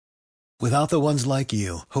Without the ones like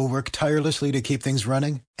you, who work tirelessly to keep things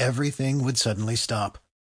running, everything would suddenly stop.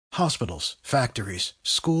 Hospitals, factories,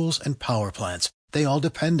 schools, and power plants, they all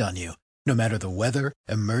depend on you. No matter the weather,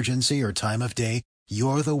 emergency, or time of day,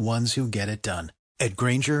 you're the ones who get it done. At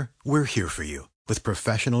Grainger, we're here for you with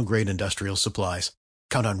professional-grade industrial supplies.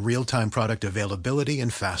 Count on real-time product availability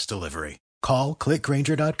and fast delivery. Call, click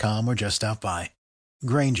Grainger.com, or just stop by.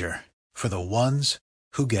 Grainger, for the ones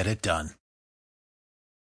who get it done.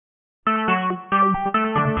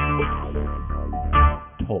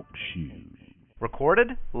 Talk shoes. Recorded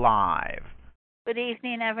live. Good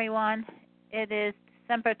evening, everyone. It is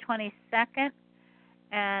December 22nd,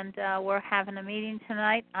 and we're having a meeting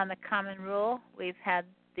tonight on the Common Rule. We've had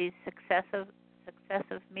these successive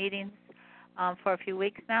meetings for a few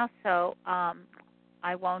weeks now, so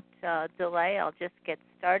I won't delay. I'll just get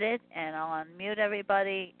started, and I'll unmute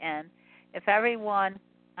everybody. And if everyone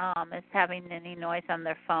is having any noise on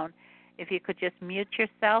their phone, if you could just mute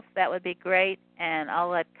yourself, that would be great, and I'll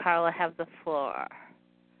let Carla have the floor.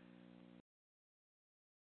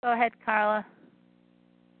 Go ahead, Carla.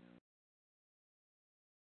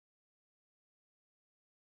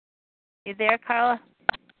 You there, Carla?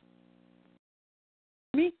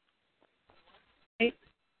 Me?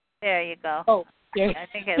 There you go. Oh, yeah. I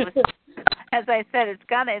think it was, as I said, it's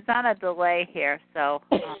on a delay here, so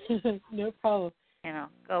no problem.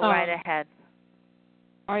 Go right ahead.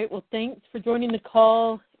 All right. Well, thanks for joining the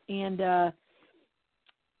call. And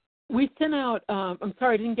we sent out, I'm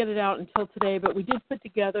sorry I didn't get it out until today, but we did put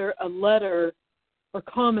together a letter or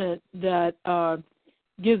comment that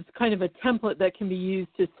gives kind of a template that can be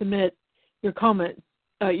used to submit your comment.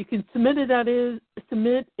 You can submit it as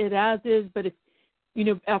is, but if,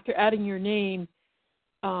 after adding your name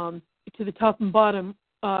to the top and bottom,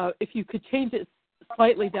 if you could change it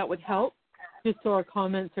slightly, that would help, just so our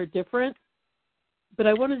comments are different. But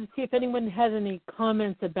I wanted to see if anyone had any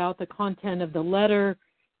comments about the content of the letter,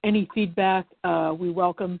 any feedback we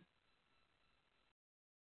welcome.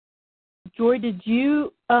 Joy, did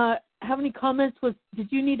you have any comments? Did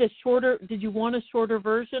you want a shorter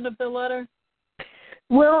version of the letter?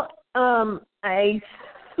 Well, I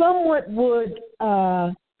somewhat would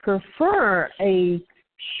prefer a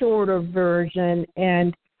shorter version,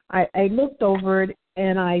 and I looked over it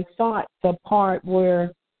and I thought the part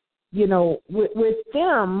where, with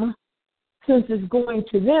them, since it's going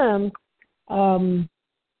to them,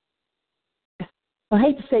 I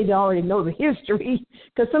hate to say they already know the history,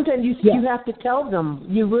 because sometimes you have to tell them.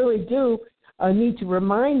 You really do need to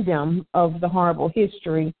remind them of the horrible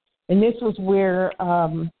history. And this was where,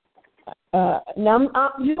 now,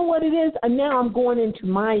 you know what it is? Now I'm going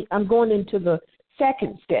into the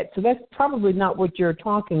second step. So that's probably not what you're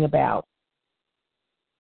talking about.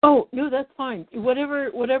 Oh, no, that's fine.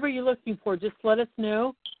 Whatever you're looking for, just let us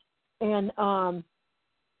know. And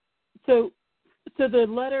so the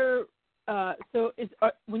letter,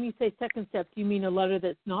 when you say second step, do you mean a letter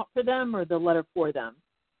that's not for them or the letter for them?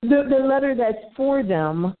 The letter that's for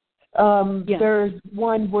them. Yes. There's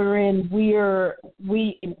one wherein we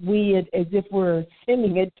as if we're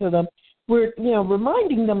sending it to them. We're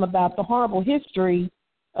reminding them about the horrible history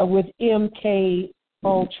with MK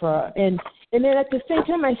Ultra, and then at the same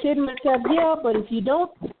time I said to myself, yeah, but if you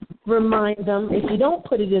don't remind them, if you don't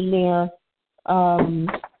put it in there,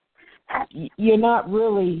 you're not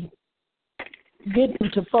really getting them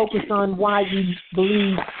to focus on why you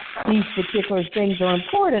believe these particular things are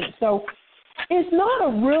important. So it's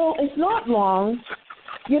not long.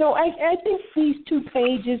 I think these 2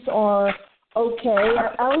 pages are okay.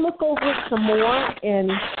 I'll look over it some more.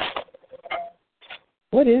 And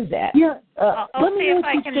what is that? Yeah. I'll see if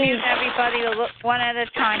I can mute everybody one at a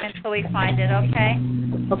time until we find it, okay?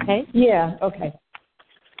 Okay. Yeah, okay.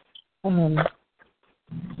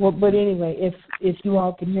 Well, but anyway, if you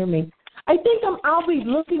all can hear me. I think I'll be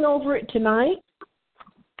looking over it tonight.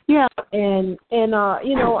 Yeah. And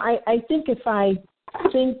I think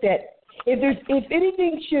that if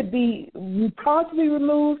anything should be possibly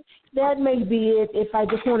removed, that may be it. If I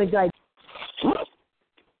just want to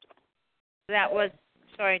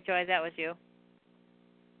Sorry, Joy, that was you.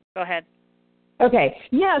 Go ahead. Okay.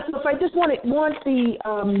 Yeah, so if I just want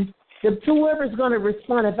the whoever's going to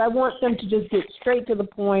respond, if I want them to just get straight to the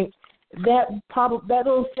point, that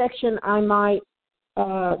little section I might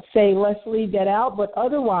say let's leave that out, but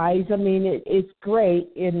otherwise, I mean, it's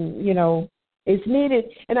great and, it's needed.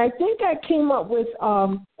 And I think I came up with,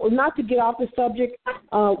 not to get off the subject,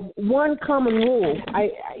 one common rule.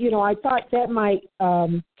 I thought that might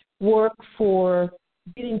work for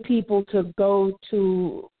getting people to go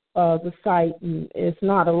to the site, and it's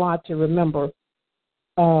not a lot to remember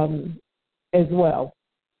as well.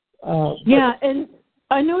 And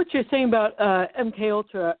I know what you're saying about MK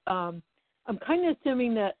Ultra. I'm kind of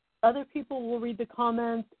assuming that other people will read the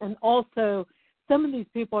comments, and also some of these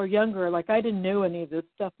people are younger. Like, I didn't know any of this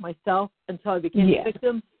stuff myself until I became a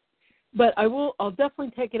victim. But I'll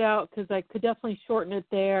definitely take it out because I could definitely shorten it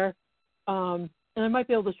there, and I might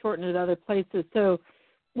be able to shorten it other places. So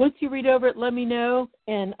once you read over it, let me know,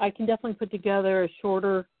 and I can definitely put together a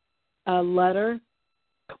shorter letter.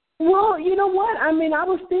 Well, you know what? I mean, I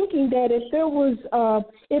was thinking that if there was,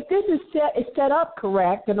 if this is set up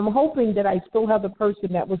correct, and I'm hoping that I still have the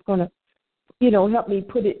person that was going to, help me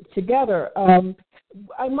put it together.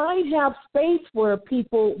 I might have space where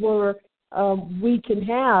people we can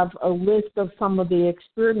have a list of some of the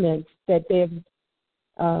experiments that they've,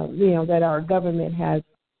 that our government has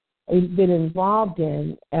been involved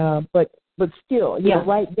in. But still,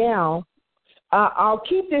 right now, I'll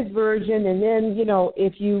keep this version, and then,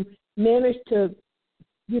 if you manage to,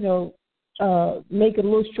 make it a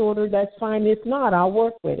little shorter, that's fine. If not, I'll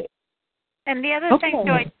work with it. And the other thing,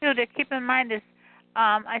 Joy, too, to keep in mind is,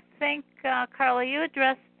 I think, Carla, you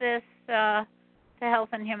addressed this to Health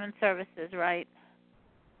and Human Services, right?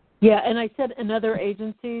 Yeah, and I said another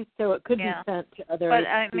agencies, so it could be sent to other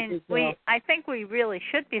agencies. But, I mean, I think we really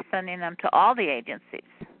should be sending them to all the agencies.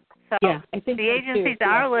 So I think the agencies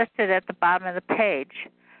are listed at the bottom of the page.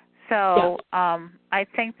 So I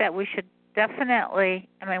think that we should definitely,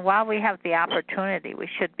 while we have the opportunity, we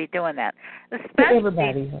should be doing that,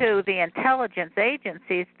 especially to the intelligence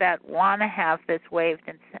agencies that want to have this waived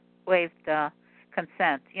consent,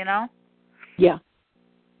 Yeah.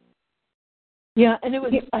 Yeah, and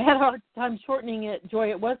I had a hard time shortening it, Joy.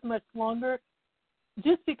 It was much longer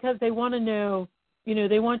just because they want to know,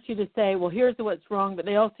 they want you to say, well, here's what's wrong, but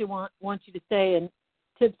they also want you to say, and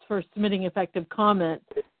tips for submitting effective comments,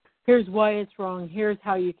 here's why it's wrong, here's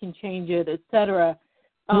how you can change it, etc.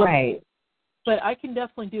 Right. But I can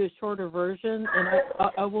definitely do a shorter version, and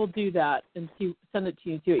I will do that and send it to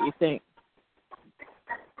you and see what you think.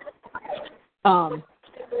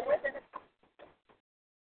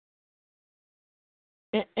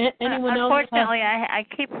 Anyone else? Unfortunately, I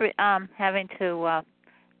keep having to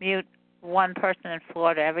mute one person in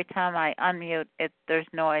Florida. Every time I unmute it, there's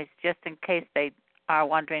noise, just in case they are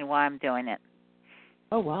wondering why I'm doing it.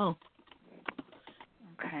 Oh, wow.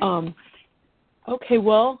 Okay. Okay,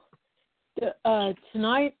 well,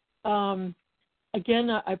 tonight, again,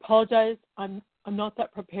 I apologize. I'm not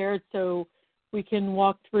that prepared, so we can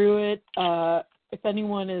walk through it. If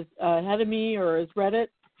anyone is ahead of me or has read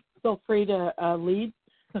it, feel free to lead.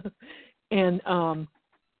 And I'll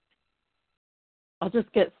just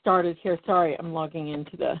get started here. Sorry, I'm logging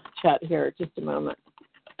into the chat here. Just a moment.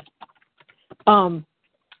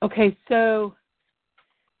 Okay, so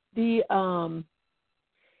the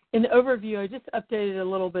in the overview, I just updated a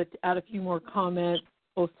little bit to add a few more comments.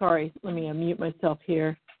 Oh, sorry. Let me unmute myself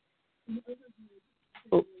here.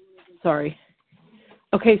 Oh, sorry.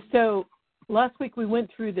 Okay, so last week we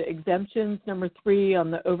went through the exemptions, number 3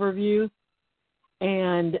 on the overview.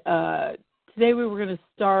 And today we were going to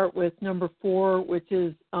start with number 4, which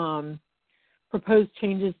is proposed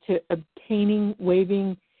changes to obtaining,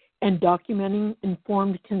 waiving, and documenting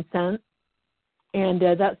informed consent. And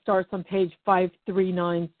that starts on page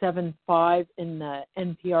 53975 in the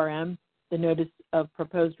NPRM, the Notice of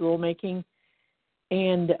Proposed Rulemaking.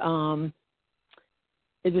 And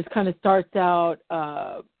it just kind of starts out,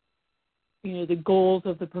 the goals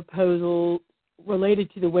of the proposal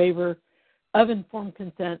related to the waiver of informed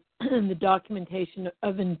consent and the documentation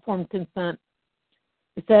of informed consent.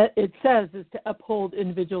 It says is to uphold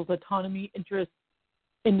individuals' autonomy, interest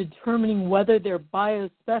in determining whether their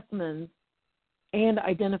biospecimens and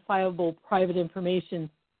identifiable private information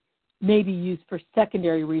may be used for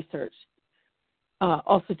secondary research.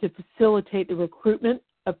 Also to facilitate the recruitment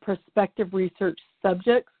of prospective research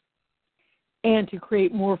subjects and to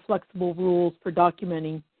create more flexible rules for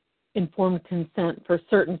documenting informed consent for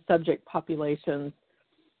certain subject populations.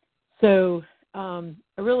 So I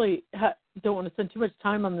really don't want to spend too much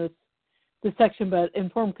time on this section, but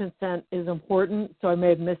informed consent is important, so I may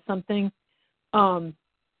have missed something.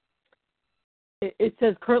 It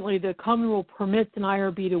says currently the Common Rule permits an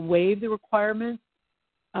IRB to waive the requirements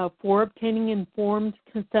for obtaining informed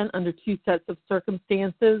consent under 2 sets of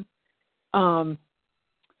circumstances.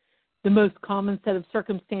 The most common set of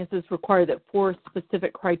circumstances require that 4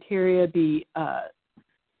 specific criteria be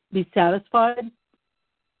satisfied.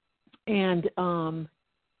 And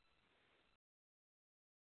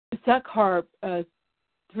SECHARP,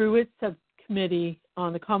 through its subcommittee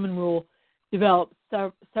on the Common Rule, developed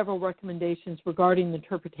several recommendations regarding the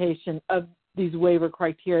interpretation of these waiver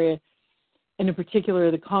criteria. and in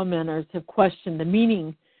particular the commenters, have questioned the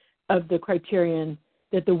meaning of the criterion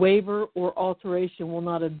that the waiver or alteration will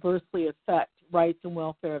not adversely affect rights and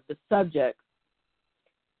welfare of the subject.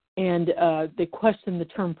 And they question the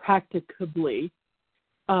term practicably.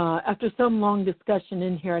 After some long discussion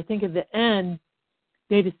in here, I think at the end,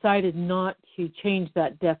 they decided not to change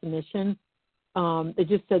that definition. They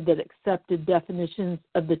just said that accepted definitions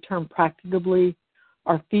of the term practicably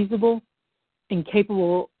are feasible and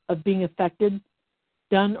capable of being effected,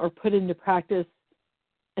 done or put into practice,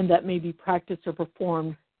 and that may be practiced or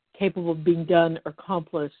performed, capable of being done or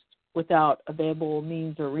accomplished without available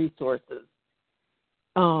means or resources.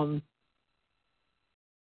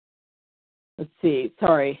 Let's see,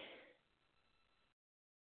 sorry.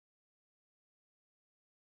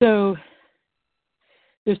 So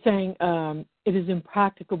they're saying it is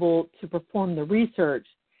impracticable to perform the research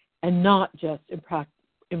and not just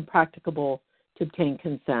impracticable to obtain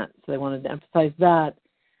consent. So they wanted to emphasize that.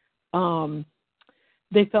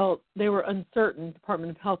 They felt they were uncertain,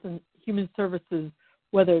 Department of Health and Human Services,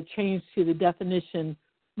 whether a change to the definition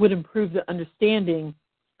would improve the understanding,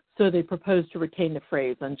 so they proposed to retain the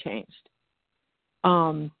phrase unchanged.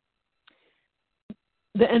 The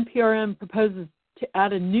NPRM proposes to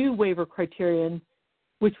add a new waiver criterion,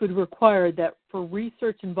 which would require that for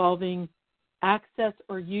research involving access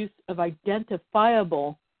or use of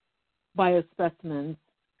identifiable biospecimens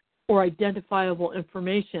or identifiable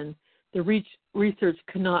information, the research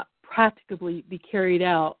cannot practicably be carried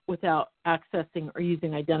out without accessing or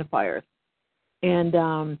using identifiers. And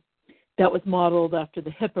that was modeled after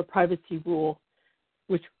the HIPAA privacy rule,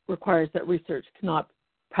 which requires that research cannot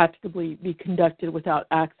practicably be conducted without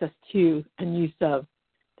access to and use of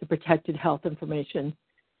the protected health information.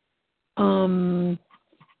 A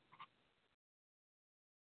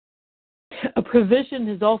provision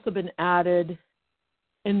has also been added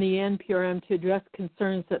in the NPRM to address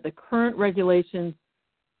concerns that the current regulations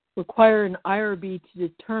require an IRB to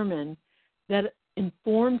determine that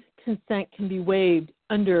informed consent can be waived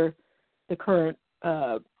under the current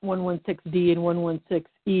 116D and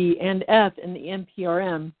 116E and F in the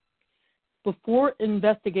NPRM before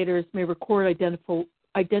investigators may record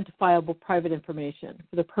identifiable private information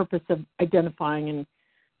for the purpose of identifying and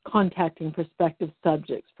contacting prospective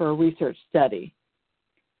subjects for a research study.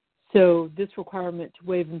 So this requirement to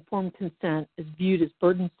waive informed consent is viewed as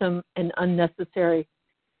burdensome and unnecessary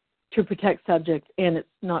to protect subjects, and it's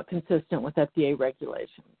not consistent with FDA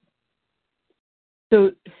regulations.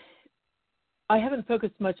 So I haven't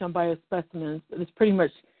focused much on biospecimens, but this pretty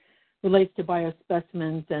much relates to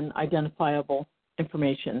biospecimens and identifiable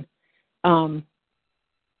information.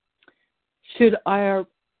 Should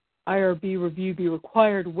IRB review be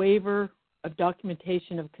required, waiver of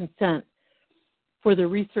documentation of consent for the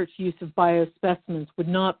research use of biospecimens would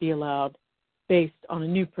not be allowed based on a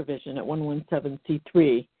new provision at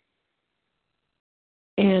 117C3.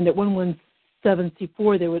 And at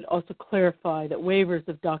 117C4, they would also clarify that waivers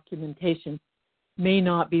of documentation may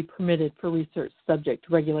not be permitted for research subject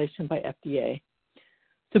to regulation by FDA.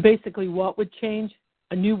 So basically what would change?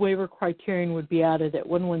 A new waiver criterion would be added at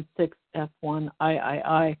 116F1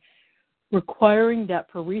 III, requiring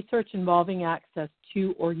that for research involving access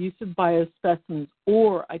to or use of biospecimens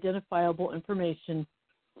or identifiable information,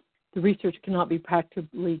 the research cannot be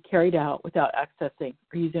practically carried out without accessing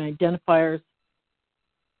or using identifiers.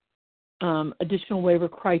 Additional waiver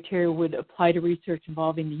criteria would apply to research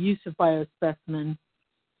involving the use of biospecimens.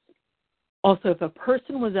 Also, if a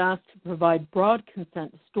person was asked to provide broad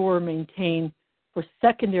consent to store or maintain for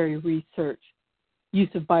secondary research use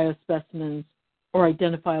of biospecimens or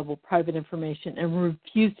identifiable private information and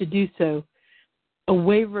refused to do so, a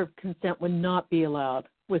waiver of consent would not be allowed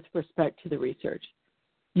with respect to the research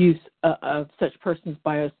use of such persons'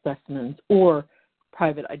 biospecimens or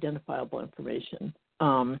private identifiable information.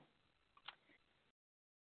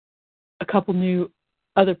 A couple new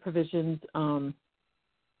other provisions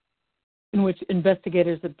in which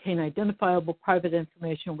investigators obtain identifiable private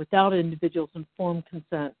information without individuals' informed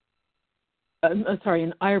consent. An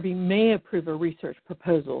IRB may approve a research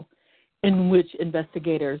proposal in which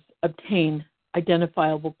investigators obtain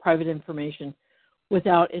identifiable private information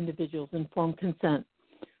without individuals' informed consent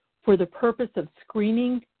for the purpose of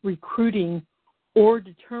screening, recruiting, or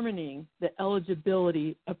determining the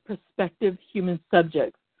eligibility of prospective human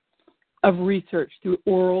subjects of research through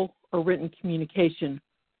oral or written communication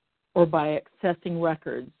or by accessing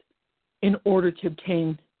records in order to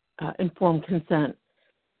obtain informed consent,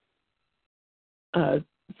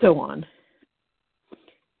 so on.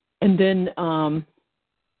 And then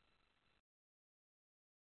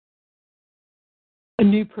a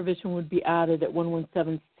new provision would be added at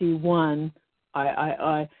 117C1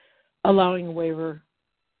 allowing a waiver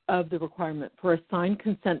of the requirement for a signed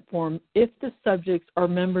consent form if the subjects are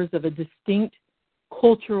members of a distinct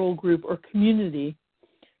cultural group or community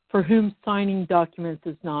for whom signing documents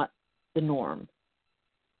is not the norm.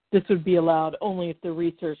 This would be allowed only if the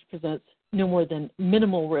research presents no more than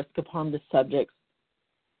minimal risk of harm to subjects,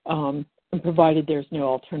 and provided there's no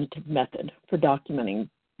alternative method for documenting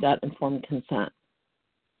that informed consent.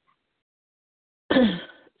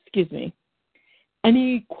 Excuse me.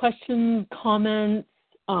 Any questions, comments?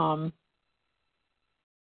 I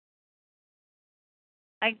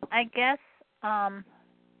guess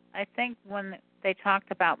I think when they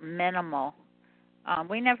talked about minimal,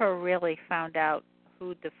 we never really found out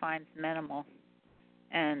who defines minimal,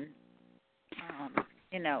 and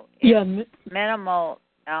minimal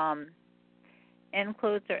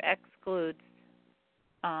includes or excludes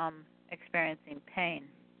experiencing pain.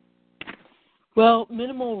 Well,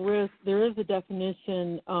 minimal risk, there is a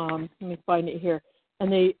definition. Let me find it here.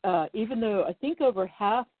 And they, even though I think over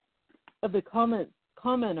half of the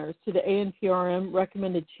commenters to the ANPRM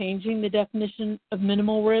recommended changing the definition of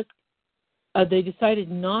minimal risk, they decided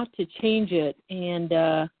not to change it. And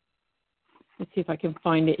let's see if I can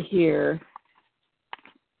find it here.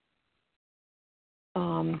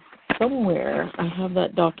 Somewhere I have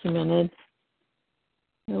that documented.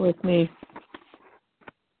 Bear with me.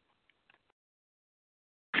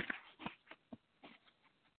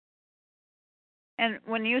 And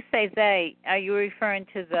when you say they, are you referring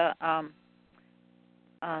to the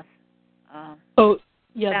the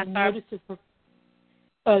notices for,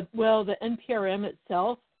 well, the NPRM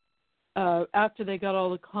itself, after they got all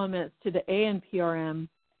the comments to the ANPRM,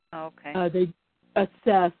 they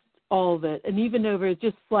assessed all of it. And even over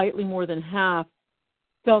just slightly more than half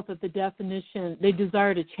felt that the definition, they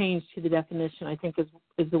desired a change to the definition, I think is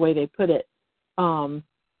the way they put it.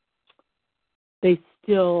 They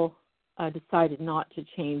still decided not to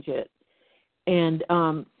change it. And,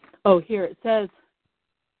 here it says,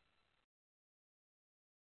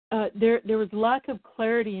 there was lack of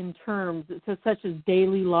clarity in terms, it says such as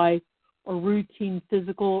daily life or routine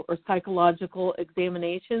physical or psychological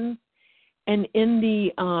examinations. And in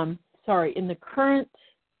the current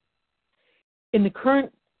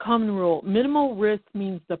common rule, minimal risk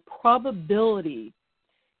means the probability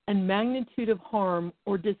and magnitude of harm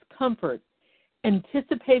or discomfort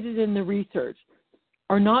anticipated in the research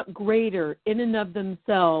are not greater in and of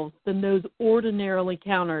themselves than those ordinarily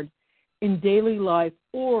encountered in daily life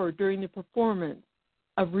or during the performance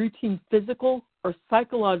of routine physical or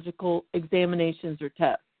psychological examinations or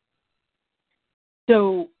tests.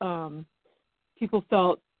 So people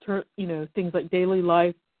felt, things like daily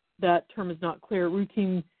life, that term is not clear.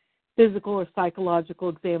 Routine physical or psychological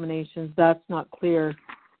examinations, that's not clear.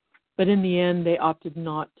 But in the end, they opted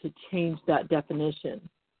not to change that definition.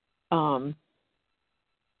 And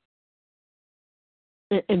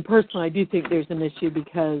personally, I do think there's an issue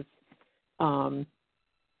because,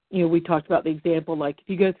 we talked about the example, like if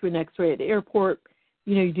you go through an X-ray at the airport,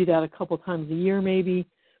 you do that a couple times a year maybe.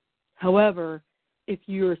 However, if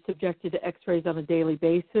you're subjected to X-rays on a daily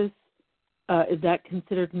basis, is that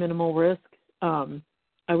considered minimal risk? I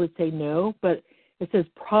would say no, but it says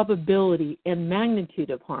probability and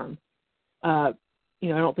magnitude of harm. I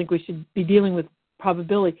don't think we should be dealing with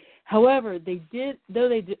probability. However, they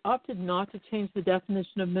opted not to change the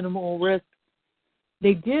definition of minimal risk,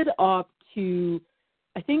 they did opt to,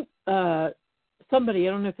 I think somebody,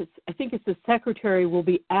 I don't know if I think it's the secretary, will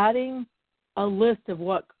be adding a list of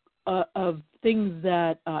of things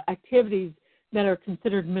that, activities that are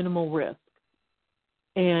considered minimal risk.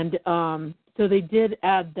 And so they did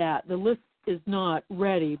add that. The list is not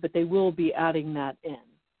ready, but they will be adding that in.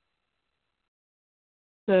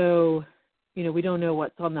 So, we don't know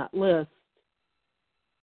what's on that list,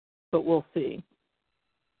 but we'll see.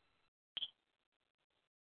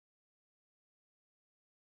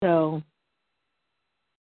 So,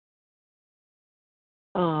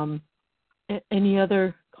 any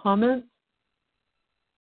other comments?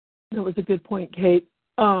 That was a good point, Kate.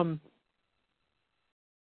 Well,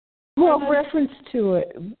 reference to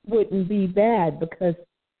it wouldn't be bad because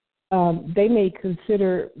they may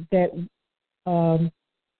consider that.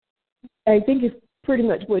 I think it's pretty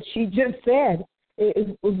much what she just said.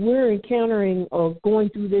 If we're encountering or going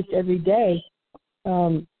through this every day,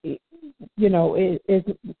 my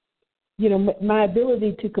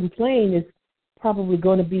ability to complain is probably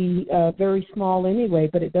going to be very small anyway,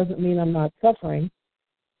 but it doesn't mean I'm not suffering.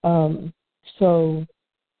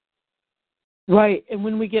 Right, and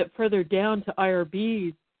when we get further down to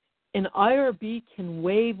IRBs, an IRB can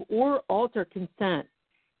waive or alter consent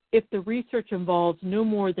if the research involves no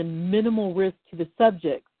more than minimal risk to the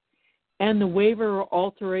subjects, and the waiver or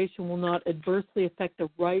alteration will not adversely affect the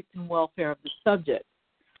rights and welfare of the subject.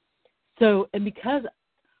 So, and because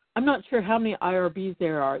I'm not sure how many IRBs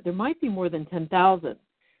there are, there might be more than 10,000,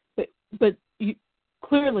 but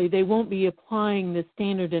clearly they won't be applying the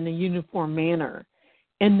standard in a uniform manner.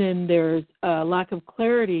 And then there's a lack of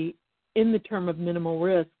clarity in the term of minimal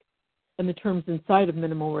risk and the terms inside of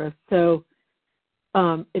minimal risk. So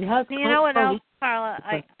it has. You know what else, Carla?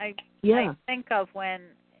 I think of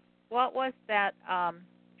what was that? I'm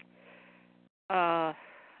trying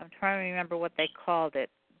to remember what they called it.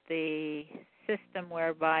 The system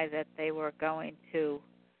whereby that they were going to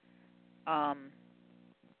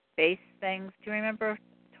base things. Do you remember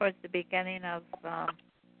towards the beginning of?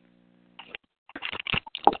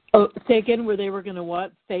 Say again, where they were going to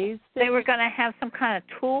what? Phase things? They were going to have some kind of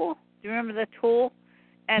tool. Do you remember the tool?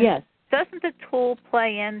 And yes. Doesn't the tool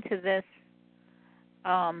play into this,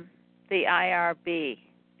 the IRB?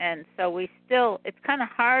 And so it's kind of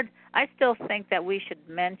hard. I still think that we should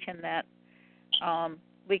mention that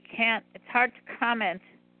it's hard to comment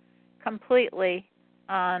completely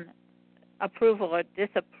on approval or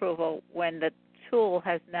disapproval when the tool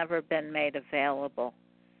has never been made available.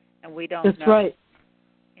 And we don't know. That's right.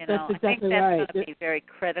 That's exactly right. I think that's going to be very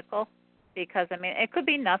critical because, it could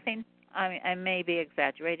be nothing. I may be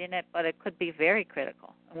exaggerating it, but it could be very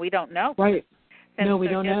critical. And we don't know. Right. Since no, we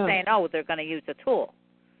don't know. They're just saying, they're going to use a tool.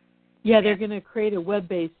 Yeah, they're going to create a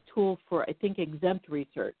web-based tool for, I think, exempt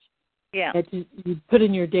research. Yeah. You put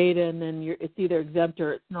in your data, and then it's either exempt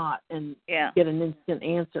or it's not, and get an instant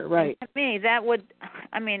answer. Right. And to me, that would,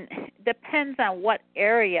 depends on what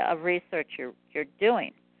area of research you're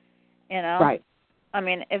doing. Right.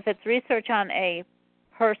 If it's research on a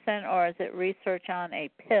person or is it research on a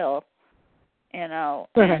pill,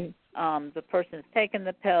 right. and, the person's taken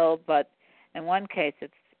the pill, but in one case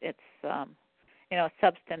it's a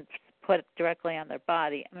substance put directly on their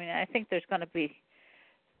body. I think there's going to be,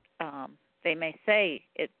 they may say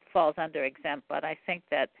it falls under exempt, but I think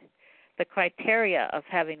that the criteria of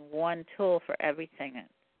having one tool for everything,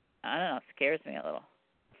 I don't know, scares me a little.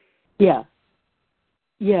 Yeah.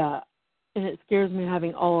 Yeah. And it scares me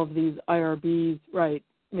having all of these IRBs, right,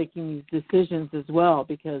 making these decisions as well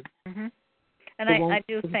because... Mm-hmm. And I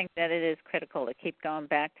do think that it is critical to keep going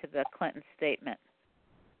back to the Clinton statement.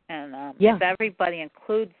 And if everybody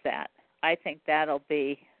includes that, I think that'll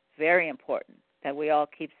be very important, that we all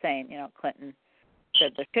keep saying, Clinton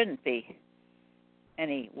said there shouldn't be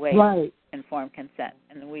any way of informed consent.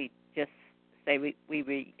 And we just say we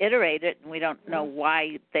reiterate it, and we don't know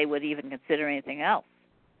why they would even consider anything else.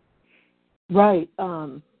 Right.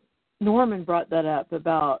 Norman brought that up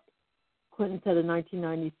about Clinton said in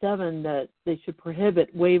 1997 that they should prohibit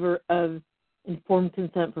waiver of informed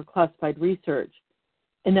consent for classified research.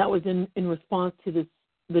 And that was in response to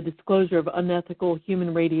the disclosure of unethical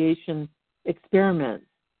human radiation experiments.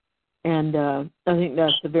 And I think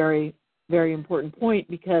that's a very, very important point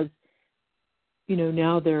because,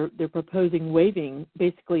 now they're proposing waiving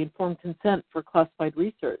basically informed consent for classified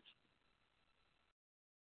research.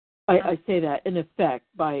 I say that in effect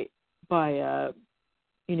by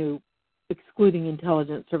excluding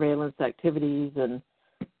intelligence surveillance activities and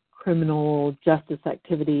criminal justice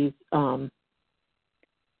activities.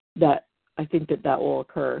 That I think that will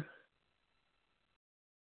occur.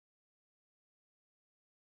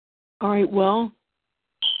 All right. Well,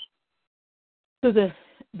 so the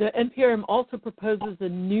NPRM also proposes a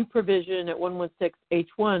new provision at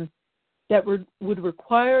 116H1 that would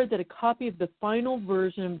require that a copy of the final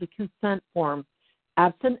version of the consent form,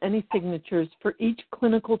 absent any signatures, for each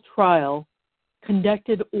clinical trial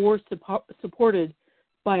conducted or supported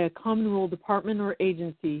by a common rule department or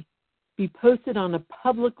agency be posted on a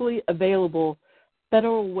publicly available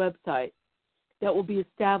federal website that will be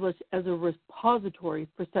established as a repository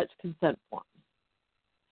for such consent forms.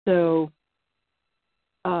 So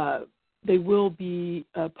they will be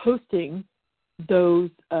posting those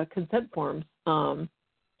consent forms, and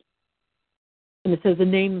it says the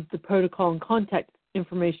name of the protocol and contact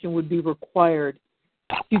information would be required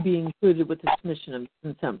to be included with the submission of the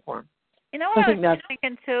consent form. You know what I was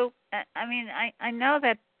thinking too? I know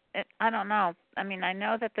that, I don't know. I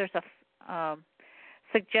know that there's a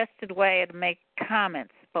suggested way to make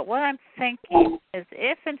comments, but what I'm thinking is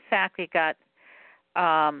if in fact we got,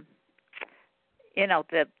 the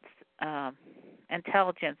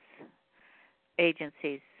intelligence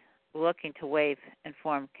agencies looking to waive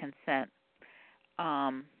informed consent.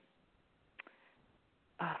 I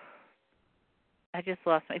just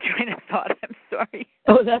lost my train of thought. I'm sorry.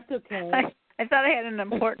 Oh, that's okay. I thought I had an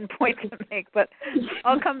important point to make, but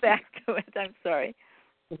I'll come back to it. I'm sorry.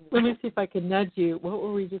 Let me see if I can nudge you. What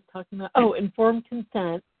were we just talking about? Oh, informed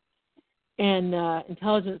consent and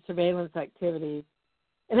intelligence surveillance activities.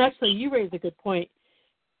 And actually, you raised a good point,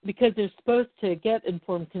 because they're supposed to get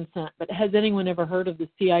informed consent, but has anyone ever heard of the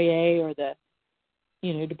CIA or the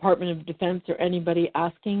Department of Defense or anybody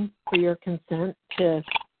asking for your consent to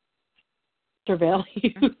surveil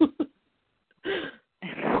you?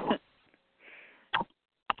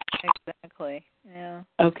 Exactly. Yeah.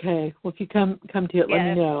 Okay. Well, if you come to it, let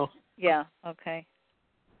me know. Yeah. Okay.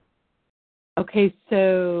 Okay.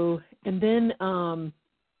 So, and then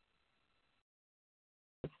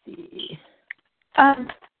let's see.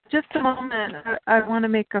 Just a moment. I want to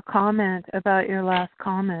make a comment about your last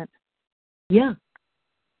comment. Yeah.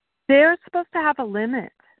 They're supposed to have a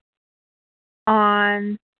limit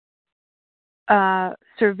on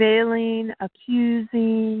surveilling,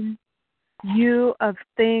 accusing you of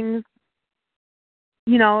things.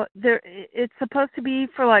 It's supposed to be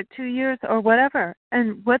for like 2 years or whatever.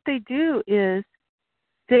 And what they do is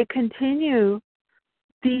they continue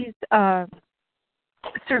these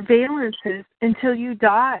surveillances until you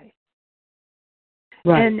die.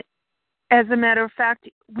 Right. And as a matter of fact,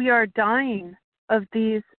 we are dying of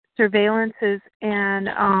these surveillances, and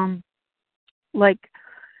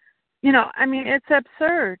it's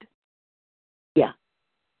absurd. Yeah.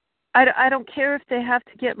 I don't care if they have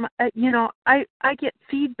to get I get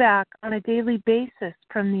feedback on a daily basis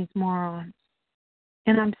from these morons,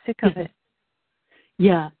 and I'm sick of it.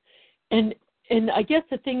 Yeah. And I guess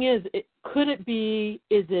the thing is, could it be,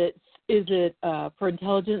 is it for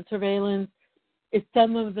intelligence surveillance? Is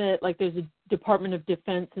some of it, like there's a Department of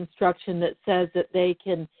Defense instruction that says that they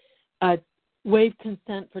can waive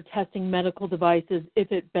consent for testing medical devices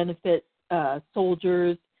if it benefits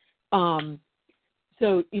soldiers.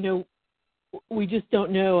 So, we just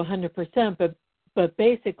don't know 100%, but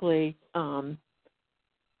basically,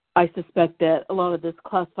 I suspect that a lot of this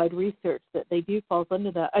classified research that they do falls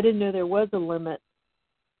under that. I didn't know there was a limit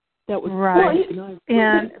that was right.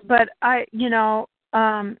 But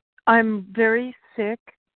I'm very sick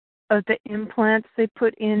of the implants they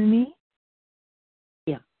put in me.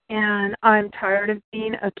 Yeah. And I'm tired of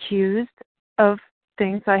being accused of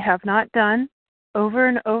things I have not done over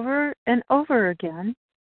and over and over again.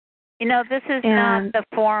 This is not the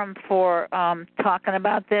forum for talking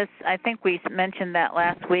about this. I think we mentioned that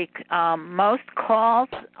last week. Most calls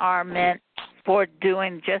are meant for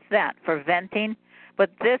doing just that, for venting. But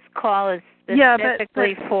this call is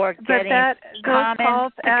specifically for getting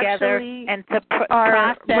comments together and to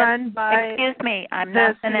process. Run by excuse me, I'm the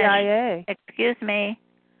not finished. CIA. Excuse me.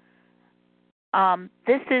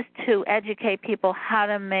 This is to educate people how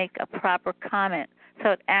to make a proper comment, so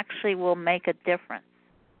it actually will make a difference.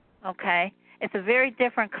 Okay? It's a very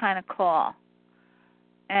different kind of call,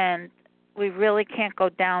 and we really can't go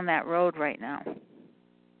down that road right now.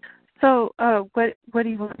 So, what do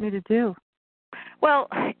you want me to do? Well,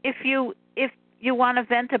 if you want to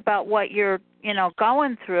vent about what you're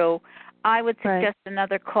going through, I would suggest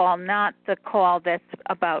another call, not the call that's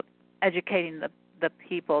about educating the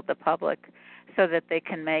people, the public, so that they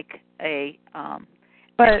can make a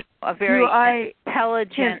very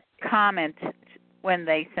intelligent comment when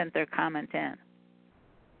they sent their comment in.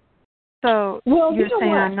 So you're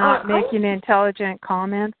saying I'm not making intelligent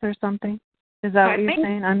comments or something? Is that what you're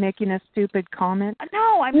saying? I'm making a stupid comment?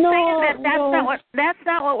 No, I'm saying that's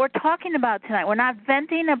not what we're talking about tonight. We're not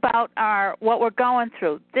venting about what we're going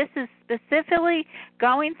through. This is specifically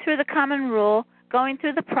going through the common rule, going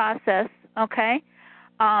through the process, okay?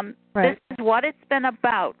 This is what it's been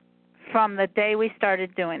about from the day we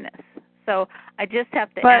started doing this. So I just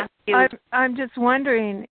have to ask you. I'm just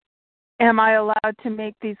wondering, am I allowed to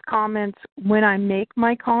make these comments when I make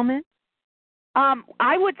my comments?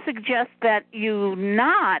 I would suggest that you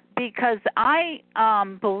not, because I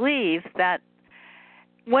believe that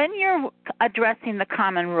when you're addressing the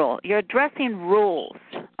common rule, you're addressing rules,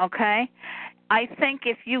 okay? I think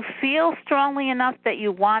if you feel strongly enough that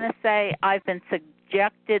you want to say, I've been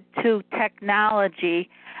subjected to technology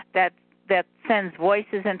that sends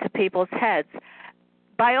voices into people's heads,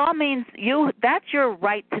 by all means, that's your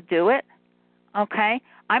right to do it, okay?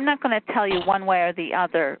 I'm not going to tell you one way or the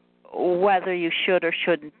other whether you should or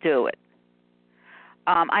shouldn't do it.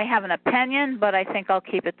 I have an opinion, but I think I'll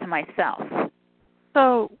keep it to myself.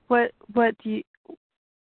 So what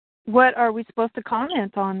are we supposed to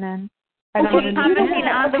comment on then? We're commenting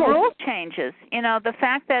on the rule changes. The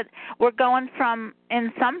fact that we're going from,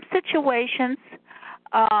 in some situations,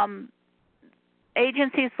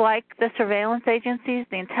 agencies like the surveillance agencies,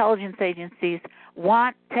 the intelligence agencies,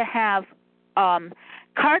 want to have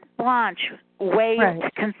carte blanche waived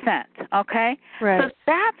consent, okay? Right. So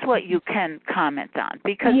that's what you can comment on,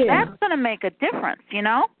 because that's going to make a difference,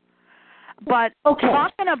 But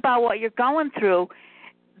talking about what you're going through,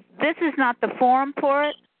 this is not the forum for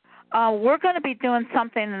it. We're going to be doing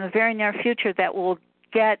something in the very near future that will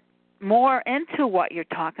get more into what you're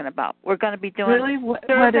talking about. We're going to be doing surveys.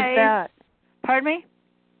 What is that? Pardon me?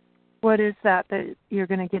 What is that you're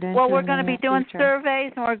going to get into? Well, we're going to be doing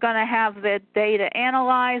surveys, and we're going to have the data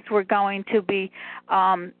analyzed. We're going to be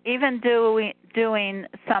even doing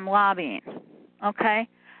some lobbying, okay?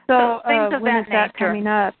 So things of when that is that nature. Coming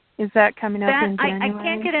up? Is that coming up in January? I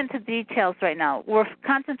can't get into details right now. We're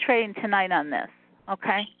concentrating tonight on this,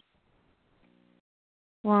 okay?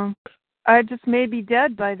 Well, I just may be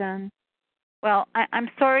dead by then. Well, I'm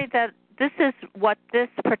sorry that this is what this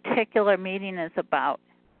particular meeting is about,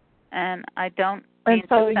 and I don't mean to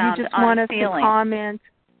sound unfeeling. And so you just want us to comment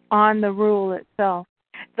on the rule itself.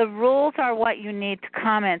 The rules are what you need to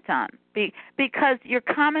comment on, because your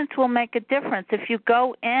comments will make a difference. If you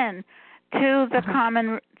go in to the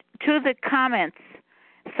comments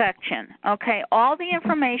section, okay, all the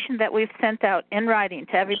information that we've sent out in writing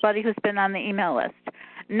to everybody who's been on the email list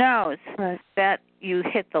knows that you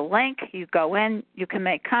hit the link, you go in, you can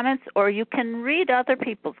make comments, or you can read other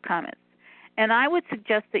people's comments. And I would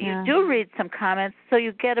suggest that you do read some comments so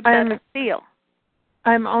you get a better feel.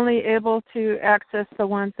 I'm only able to access the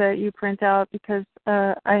ones that you print out because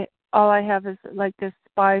all I have is like this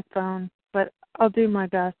spy phone, but I'll do my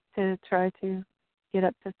best to try to get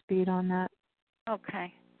up to speed on that.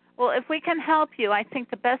 Okay. Well, if we can help you, I think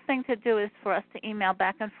the best thing to do is for us to email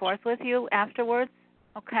back and forth with you afterwards,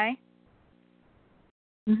 okay?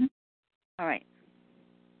 Mm-hmm. All right.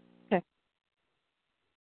 Okay.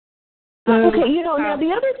 Okay, now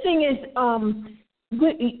the other thing is,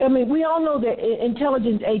 we all know that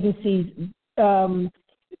intelligence agencies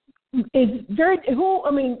is very who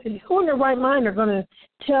in their right mind are going to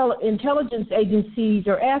tell intelligence agencies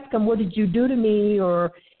or ask them, what did you do to me?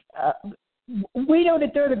 Or we know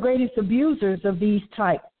that they're the greatest abusers of these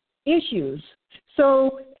type issues.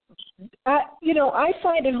 So, I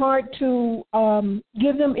find it hard to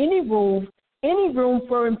give them any room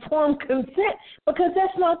for informed consent, because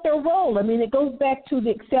that's not their role. I mean, it goes back to the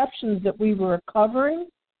exceptions that we were covering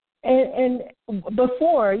and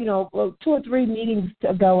before, 2 or 3 meetings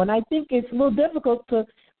ago, and I think it's a little difficult to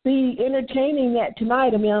be entertaining that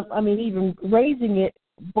tonight. I mean, even raising it,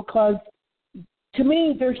 because to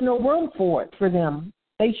me, there's no room for it for them.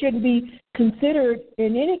 They shouldn't be considered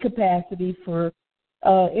in any capacity for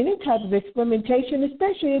any type of experimentation,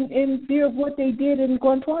 especially in view of what they did in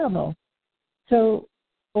Guantanamo. So,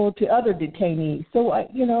 or to other detainees. So,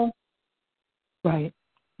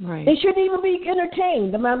 Right. They shouldn't even be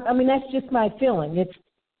entertained. I mean, that's just my feeling. It's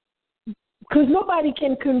because nobody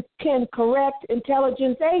can correct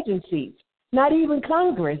intelligence agencies, not even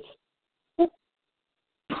Congress.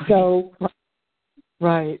 So,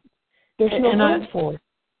 right. There's no room for it.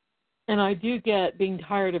 And I do get being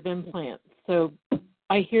tired of implants. So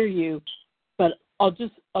I hear you, but I'll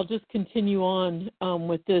just continue on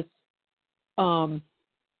with this,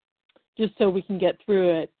 just so we can get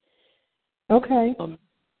through it. Okay.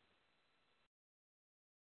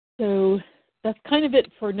 So that's kind of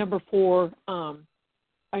it for number 4. I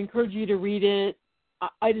encourage you to read it.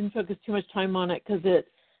 I didn't focus too much time on it because it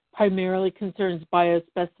primarily concerns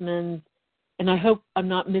biospecimens, and I hope I'm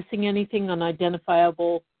not missing anything on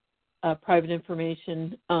identifiable private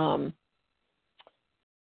information. So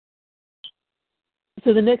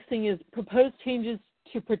the next thing is proposed changes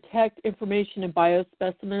to protect information in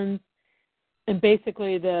biospecimens, and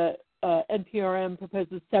basically the NPRM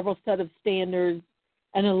proposes several set of standards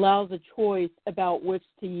and allows a choice about which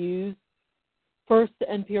to use. First, the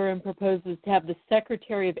NPRM proposes to have the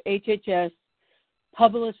Secretary of HHS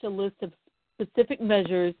publish a list of specific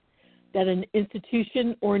measures that an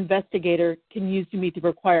institution or investigator can use to meet the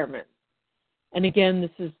requirements. And again,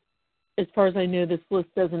 this is, as far as I know, this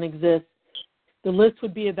list doesn't exist. The list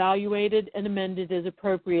would be evaluated and amended as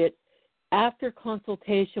appropriate after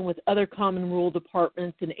consultation with other common rule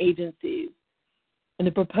departments and agencies. And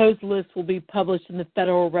the proposed list will be published in the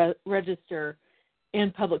Federal Register,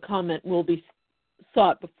 and public comment will be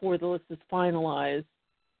sought before the list is finalized.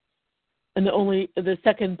 And the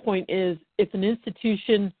second point is, if an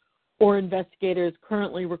institution or investigator is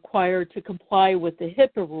currently required to comply with the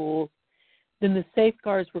HIPAA rules, then the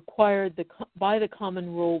safeguards required by the common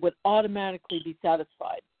rule would automatically be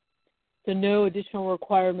satisfied. So no additional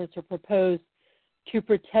requirements are proposed to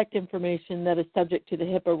protect information that is subject to the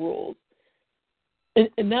HIPAA rules.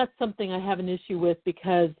 And that's something I have an issue with,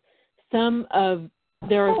 because some of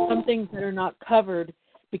there are some things that are not covered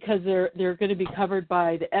because they're going to be covered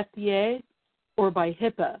by the FDA or by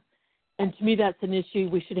HIPAA. And to me, that's an issue.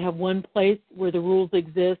 We should have one place where the rules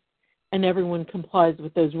exist and everyone complies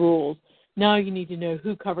with those rules. Now you need to know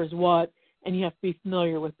who covers what, and you have to be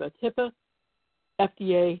familiar with both HIPAA,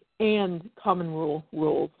 FDA, and common rule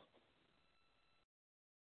rules.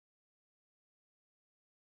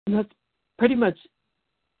 And that's pretty much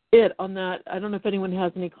it on that. I don't know if anyone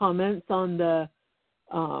has any comments on the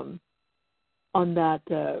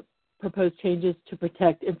proposed changes to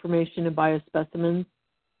protect information and biospecimens.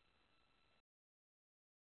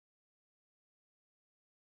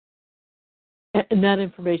 And that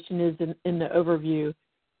information is in the overview.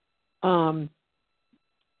 The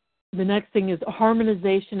next thing is a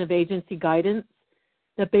harmonization of agency guidance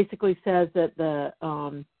that basically says that the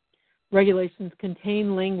regulations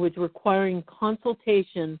contain language requiring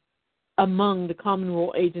consultation among the common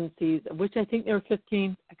rule agencies, of which I think there are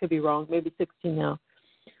 15, I could be wrong, maybe 16 now,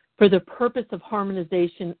 for the purpose of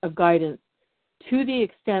harmonization of guidance to the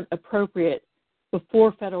extent appropriate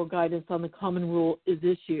before federal guidance on the common rule is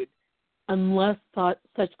issued, unless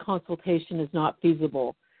such consultation is not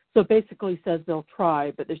feasible. So it basically says they'll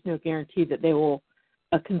try, but there's no guarantee that they will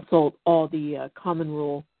consult all the common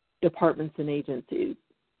rule departments and agencies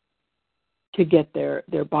to get their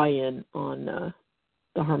buy-in on the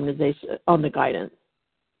harmonization, on the guidance.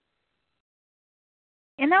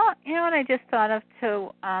 You know what I just thought of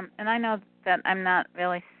too, and I know that I'm not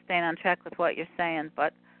really staying on track with what you're saying,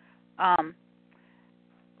 but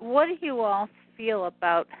what do you all feel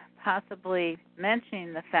about possibly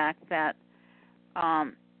mentioning the fact that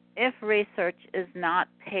if research is not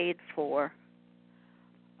paid for,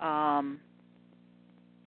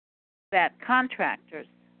 that contractors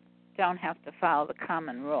don't have to follow the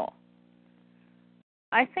common rule?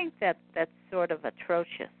 I think that's sort of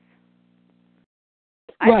atrocious.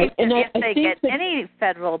 Right. I think if they get any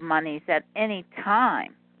federal monies at any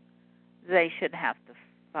time, they should have to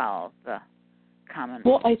follow the common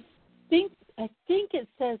rule. Well, I think it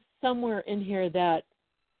says somewhere in here that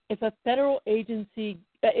if a federal agency,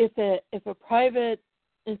 if a private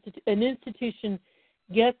an institution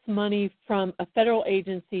gets money from a federal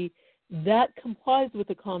agency, that complies with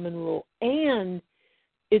the common rule, and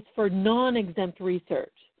it's for non-exempt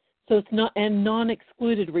research. So it's not, and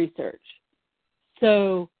non-excluded research.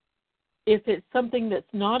 So if it's something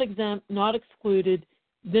that's not exempt, not excluded,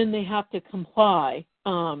 then they have to comply.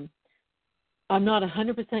 I'm not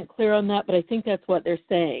 100% clear on that, but I think that's what they're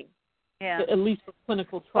saying. Yeah. At least for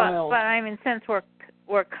clinical trials. But I mean, since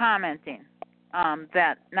we're commenting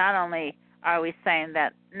that not only are we saying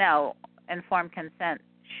that no, informed consent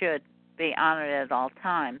should be honored at all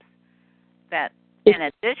times, that in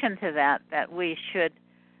addition to that, that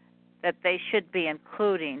they should be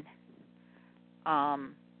including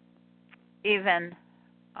even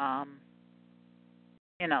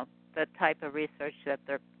the type of research that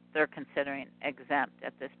they're considering exempt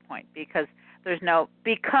at this point, because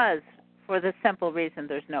for the simple reason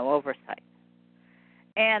there's no oversight.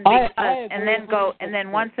 And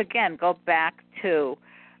then once again go back to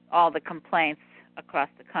all the complaints across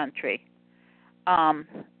the country.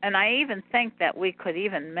 And I even think that we could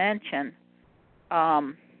even mention,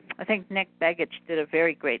 I think Nick Begich did a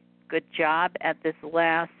very good job at this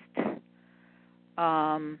last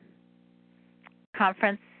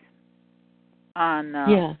conference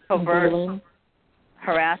on covert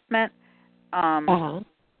harassment. And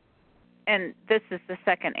this is the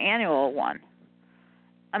second annual one.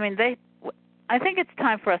 I mean, I think it's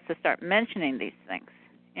time for us to start mentioning these things,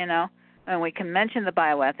 And we can mention the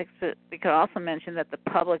bioethics, but we could also mention that the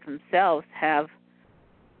public themselves have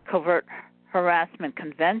covert harassment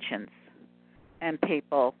conventions, and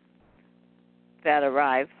people that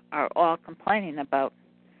arrive are all complaining about,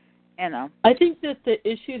 I think that the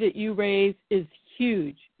issue that you raise is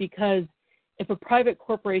huge, because if a private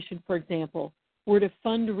corporation, for example, were to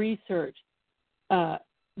fund research,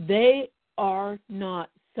 they are not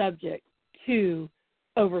subject to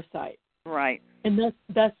oversight. Right. And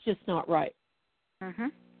that's just not right. Mm-hmm.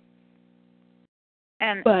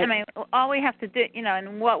 And, I mean, all we have to do,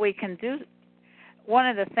 and what we can do, one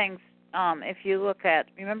of the things, if you look at,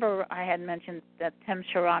 remember I had mentioned that Tim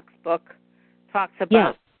Sharrock's book talks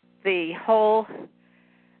about the whole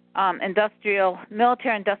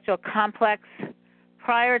military-industrial complex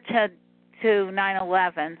prior to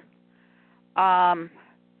 9/11.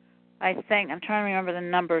 I think, I'm trying to remember the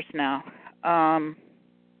numbers now.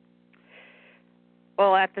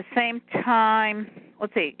 Well, at the same time,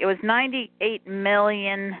 let's see, it was $98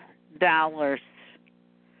 million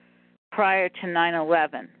prior to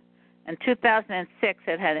 9/11. In 2006,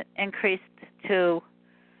 it had increased to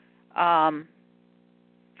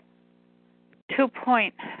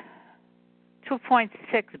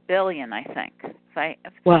 2.6 billion, I think.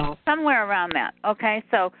 Wow. Somewhere around that. Okay,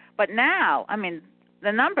 so, but now, I mean,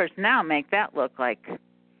 the numbers now make that look like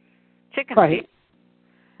chicken feed.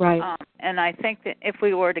 Right. And I think that if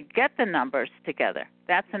we were to get the numbers together,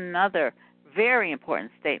 that's another very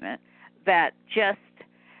important statement that just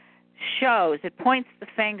shows, it points the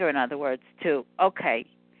finger, in other words, to, okay,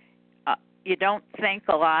 you don't think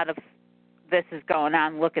a lot of this is going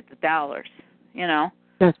on, look at the dollars, you know?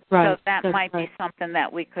 That's right. So that might be something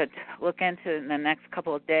that we could look into in the next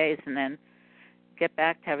couple of days and then get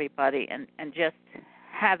back to everybody and just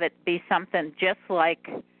have it be something just like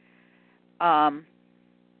the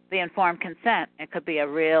informed consent. It could be a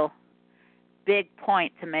real big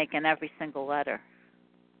point to make in every single letter.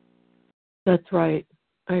 That's right.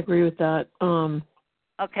 I agree with that.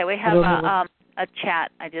 Okay, we have a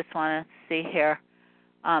chat I just want to see here.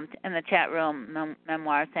 In the chat room,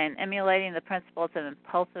 Memoir saying, emulating the principles of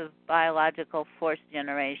impulsive biological force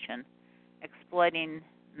generation, exploiting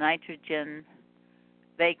nitrogen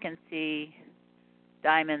vacancy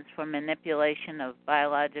diamonds for manipulation of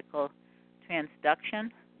biological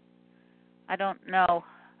transduction. I don't know.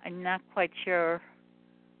 I'm not quite sure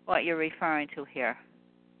what you're referring to here.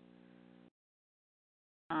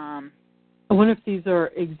 I wonder if these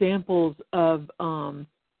are examples of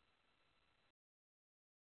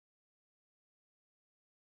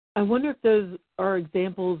I wonder if those are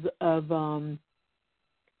examples of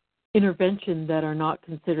intervention that are not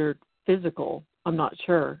considered physical. I'm not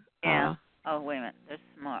sure. Yeah. Oh, wait a minute. There's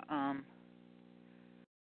more.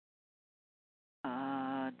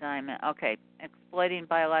 Diamond. Okay. Exploiting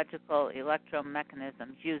biological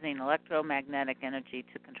electromechanisms using electromagnetic energy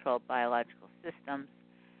to control biological systems,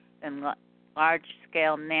 and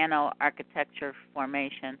large-scale nano-architecture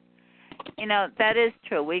formation. You know, that is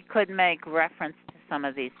true. We could make reference to some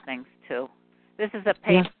of these things, too. This is a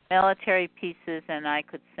page of military pieces, and I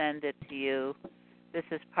could send it to you. This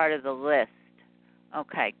is part of the list.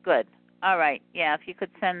 Okay, good. All right. Yeah, if you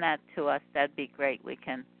could send that to us, that'd be great.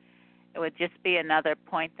 It would just be another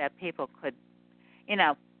point that people could, you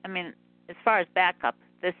know, I mean, as far as backup,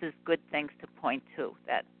 this is good things to point to,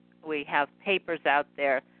 that we have papers out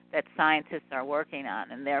there that scientists are working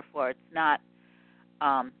on, and therefore it's not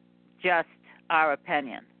just our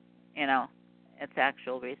opinion, you know, it's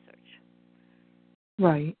actual research.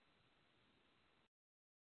 Right.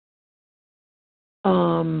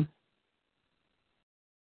 I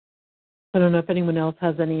don't know if anyone else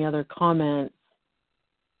has any other comments.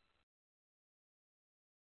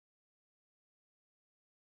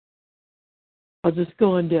 I'll just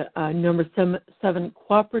go into number 7,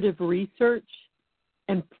 cooperative research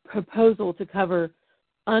and proposal to cover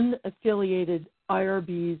unaffiliated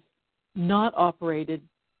IRBs not operated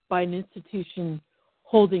by an institution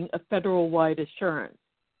holding a federal-wide assurance.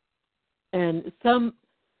 And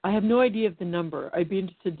I have no idea of the number. I'd be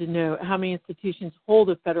interested to know how many institutions hold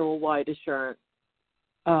a federal-wide assurance.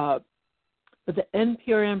 But the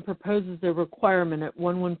NPRM proposes a requirement at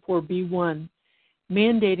 114B1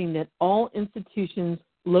 mandating that all institutions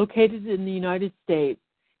located in the United States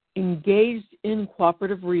engaged in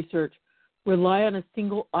cooperative research rely on a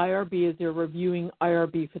single IRB as their reviewing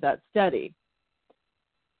IRB for that study.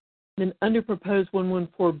 Then under proposed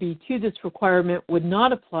 114B2, this requirement would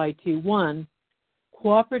not apply to, 1,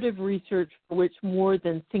 cooperative research for which more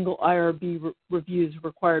than single IRB reviews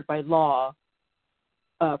required by law,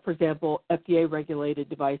 for example, FDA-regulated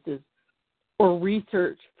devices, or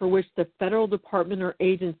research for which the federal department or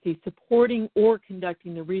agency supporting or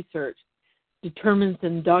conducting the research determines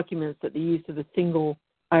and documents that the use of a single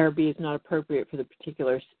IRB is not appropriate for the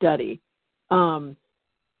particular study. Now,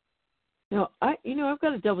 I've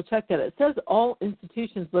got to double check that. It says all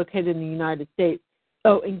institutions located in the United States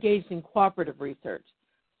engaged in cooperative research.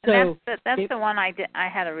 So that's the one I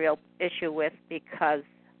had a real issue with because,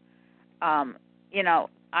 I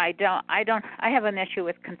have an issue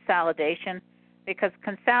with consolidation because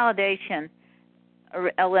consolidation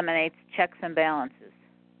eliminates checks and balances.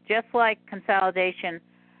 Just like consolidation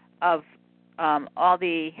of all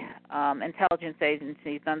the intelligence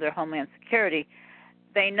agencies under Homeland Security,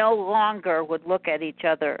 they no longer would look at each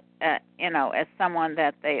other, as someone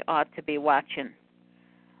that they ought to be watching.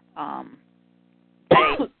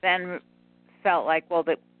 They then felt like,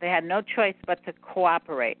 they had no choice but to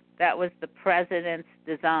cooperate. That was the president's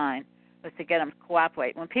design, was to get them to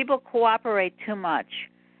cooperate. When people cooperate too much,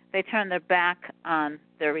 they turn their back on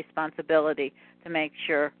their responsibility to make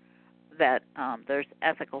sure that there's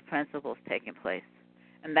ethical principles taking place.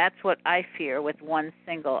 And that's what I fear with one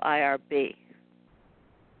single IRB.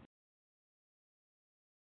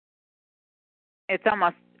 it's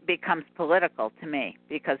almost becomes political to me,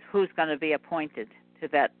 because who's going to be appointed to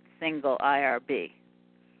that single IRB?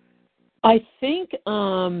 I think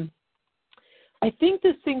the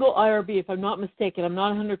single IRB, if I'm not mistaken, I'm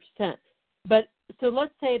not 100%, but so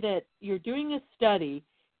let's say that you're doing a study,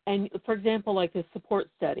 and for example, like a support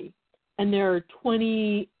study, and there are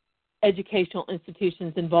 20 educational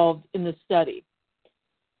institutions involved in the study.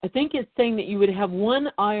 I think it's saying that you would have one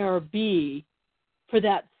IRB for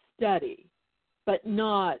that study, but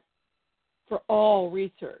not for all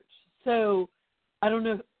research. So I don't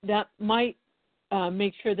know, that might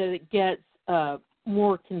make sure that it gets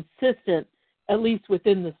more consistent, at least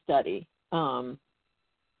within the study.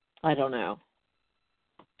 I don't know.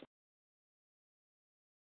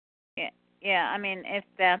 Yeah. I mean, if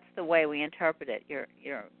that's the way we interpret it, you're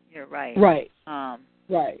right. Right.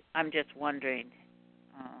 Right. I'm just wondering.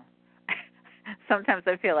 Sometimes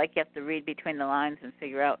I feel like you have to read between the lines and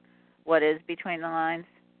figure out what is between the lines.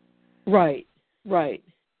 Right.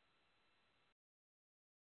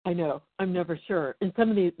 I know. I'm never sure. And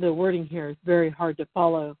some of the wording here is very hard to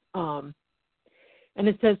follow. And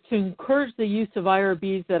it says to encourage the use of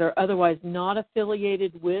IRBs that are otherwise not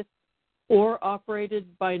affiliated with or operated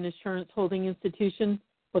by an insurance holding institution,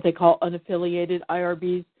 what they call unaffiliated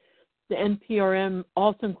IRBs. The NPRM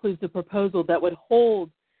also includes a proposal that would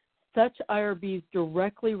hold such IRBs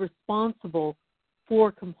directly responsible for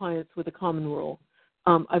compliance with the Common Rule.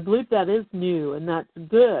 I believe that is new, and that's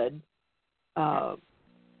good. That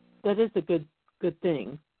is a good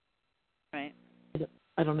thing. Right.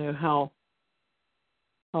 I don't know how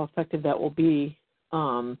effective that will be.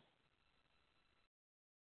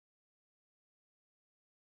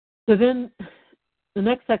 So then the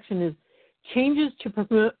next section is changes to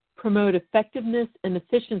promote effectiveness and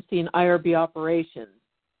efficiency in IRB operations.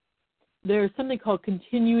 There's something called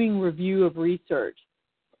continuing review of research.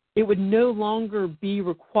 It would no longer be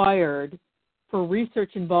required for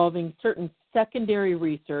research involving certain secondary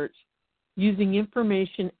research using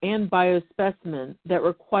information and biospecimen that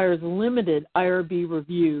requires limited IRB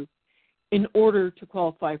review in order to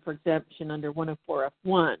qualify for exemption under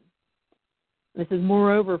 104F1. This is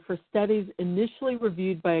moreover for studies initially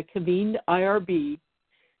reviewed by a convened IRB,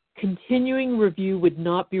 continuing review would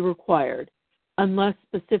not be required unless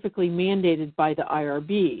specifically mandated by the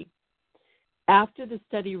IRB. After the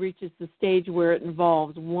study reaches the stage where it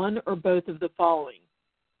involves one or both of the following: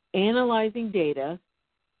 analyzing data,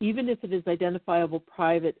 even if it is identifiable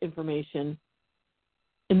private information,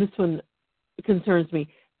 and this one concerns me,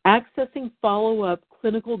 accessing follow-up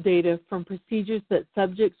clinical data from procedures that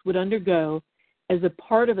subjects would undergo as a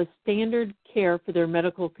part of a standard care for their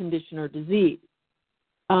medical condition or disease.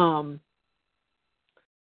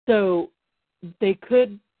 So they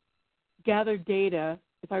could gather data,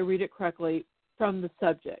 if I read it correctly, from the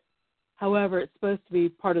subject. However, it's supposed to be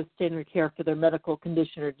part of standard care for their medical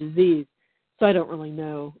condition or disease. So I don't really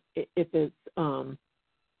know if it's a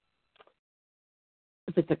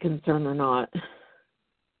concern or not.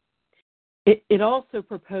 It also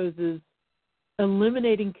proposes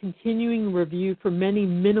eliminating continuing review for many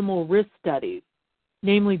minimal risk studies,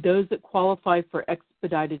 namely those that qualify for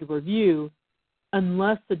expedited review,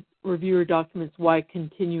 unless the reviewer documents why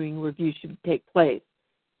continuing review should take place.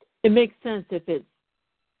 It makes sense if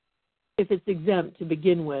it's exempt to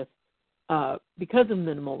begin with because of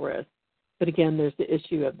minimal risk. But again, there's the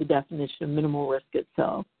issue of the definition of minimal risk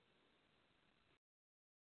itself.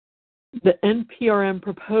 The NPRM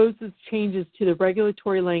proposes changes to the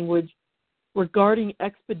regulatory language regarding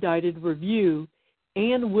expedited review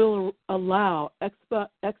and will allow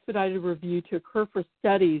expedited review to occur for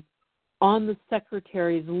studies on the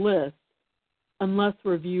Secretary's list unless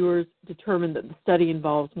reviewers determine that the study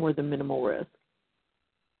involves more than minimal risk.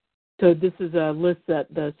 So this is a list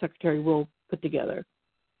that the Secretary will put together.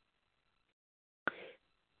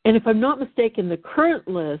 And if I'm not mistaken, the current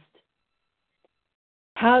list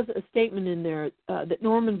has a statement in there that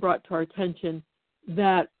Norman brought to our attention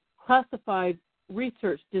that classified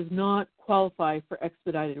research does not qualify for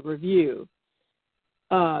expedited review.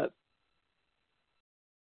 I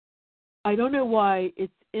don't know why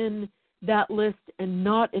it's in that list and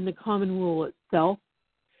not in the Common Rule itself.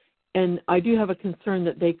 And I do have a concern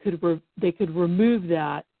that they could remove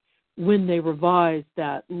that when they revise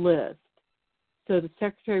that list. So the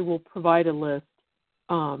Secretary will provide a list,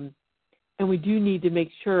 and we do need to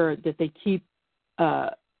make sure that they keep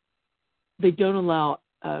they don't allow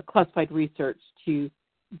classified research to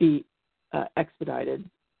be expedited,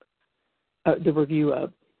 the review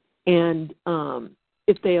of, and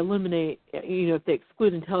if they eliminate, if they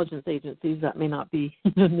exclude intelligence agencies, that may not be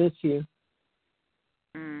an issue.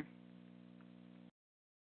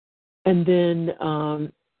 And then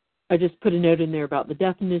I just put a note in there about the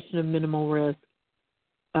definition of minimal risk,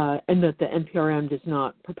 and that the NPRM does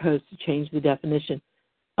not propose to change the definition.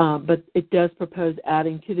 But it does propose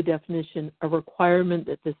adding to the definition a requirement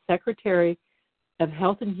that the Secretary of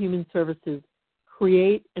Health and Human Services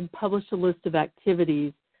create and publish a list of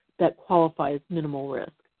activities that qualify as minimal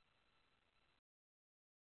risk.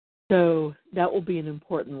 So that will be an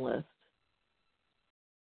important list.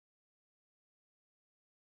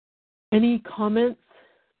 Any comments,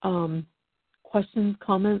 questions,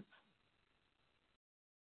 comments?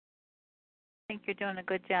 I think you're doing a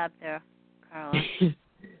good job there, Carla.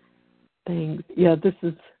 Thanks. Yeah,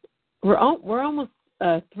 we're almost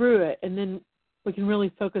through it, and then we can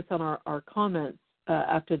really focus on our comments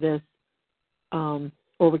after this,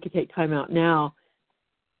 or we could take time out now.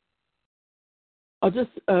 I'll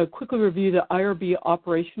just quickly review the IRB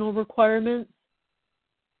operational requirements.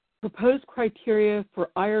 Proposed criteria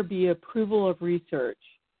for IRB approval of research,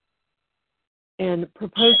 and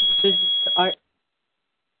proposed revisions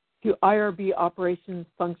to IRB operations,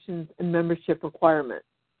 functions, and membership requirements.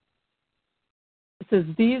 It says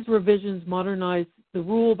these revisions modernize the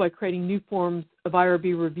rule by creating new forms of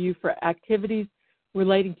IRB review for activities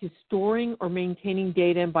relating to storing or maintaining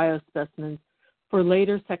data and biospecimens for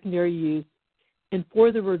later secondary use, and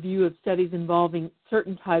for the review of studies involving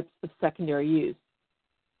certain types of secondary use,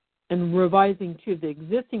 and revising two of the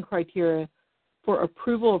existing criteria for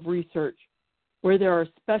approval of research where there are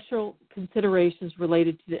special considerations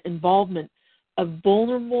related to the involvement of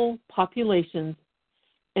vulnerable populations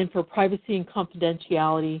and for privacy and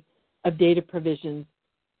confidentiality of data provisions,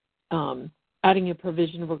 adding a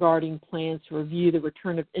provision regarding plans to review the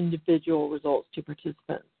return of individual results to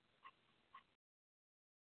participants.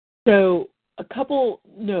 So a couple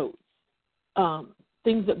notes,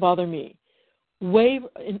 things that bother me.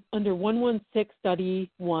 Under 116 Study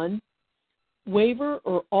 1, waiver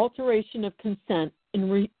or alteration of consent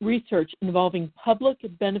in research involving public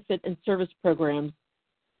benefit and service programs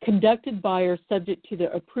conducted by or subject to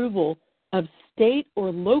the approval of state or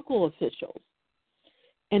local officials.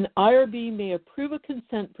 An IRB may approve a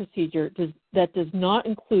consent procedure that does not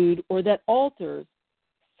include or that alters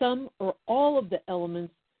some or all of the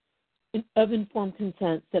elements of informed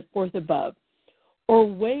consent set forth above, or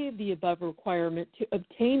waive the above requirement to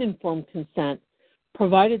obtain informed consent,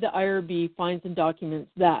 provided the IRB finds and documents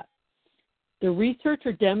that the research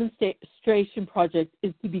or demonstration project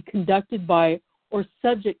is to be conducted by or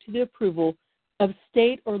subject to the approval of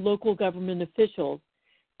state or local government officials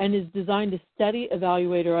and is designed to study,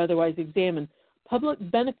 evaluate, or otherwise examine public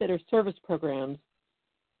benefit or service programs,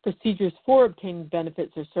 procedures for obtaining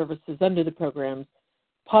benefits or services under the programs,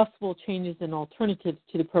 possible changes and alternatives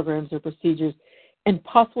to the programs or procedures, and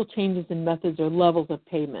possible changes in methods or levels of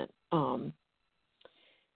payment.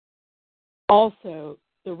 Also,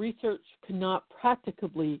 the research cannot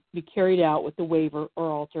practicably be carried out with the waiver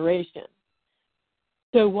or alteration.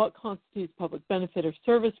 So what constitutes public benefit or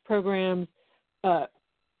service programs?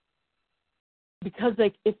 Because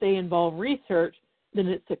if they involve research, then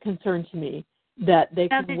it's a concern to me that they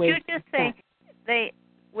can waive. Now, did you just say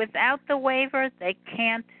without the waiver, they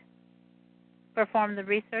can't perform the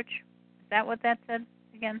research? Is that what that said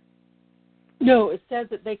again? No, it says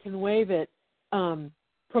that they can waive it,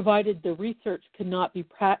 provided the research could not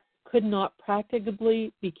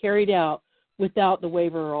practicably be carried out without the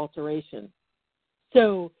waiver or alteration.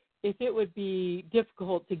 So if it would be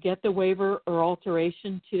difficult to get the waiver or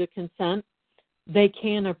alteration to the consent, they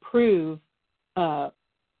can approve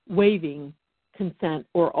waiving consent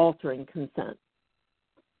or altering consent,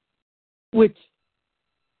 which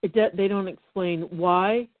they don't explain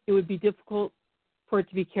why it would be difficult for it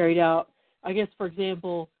to be carried out. I guess, for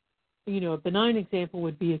example, a benign example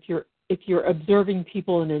would be if you're observing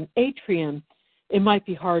people in an atrium, it might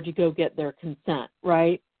be hard to go get their consent,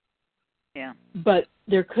 right? Yeah. But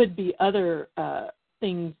there could be other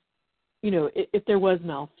things, if there was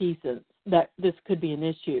malfeasance, that this could be an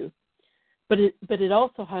issue. But it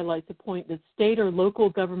also highlights the point that state or local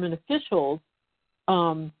government officials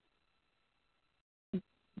can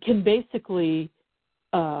basically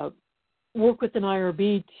work with an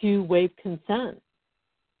IRB to waive consent.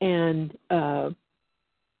 And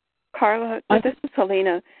Carla, this is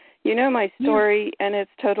Helena. You know my story, and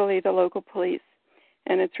it's totally the local police,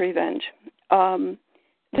 and it's revenge.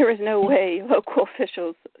 There is no way local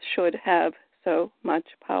officials should have so much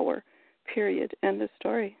power, period. End of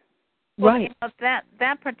story. Right. Well,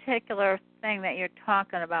 that particular thing that you're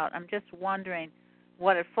talking about, I'm just wondering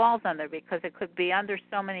what it falls under, because it could be under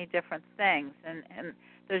so many different things, and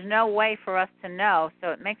there's no way for us to know, so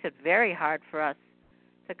it makes it very hard for us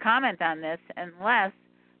to comment on this unless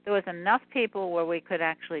there was enough people where we could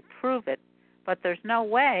actually prove it, but there's no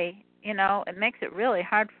way, it makes it really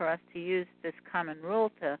hard for us to use this common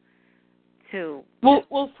rule to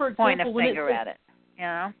for point example, a finger at it,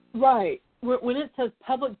 Right. When it says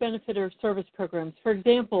public benefit or service programs, for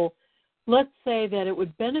example, let's say that it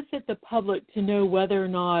would benefit the public to know whether or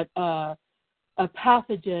not a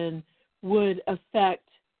pathogen could affect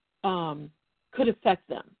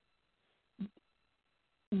them.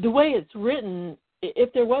 The way it's written,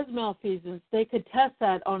 if there was malfeasance, they could test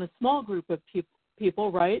that on a small group of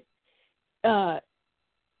people, right?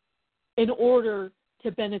 In order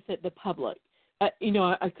to benefit the public.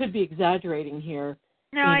 I could be exaggerating here.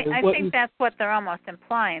 No, I think that's what they're almost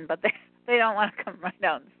implying, but they don't want to come right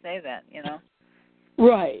out and say that,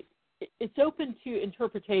 Right. It's open to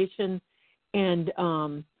interpretation, and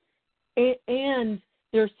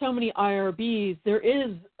there's so many IRBs, there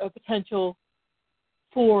is a potential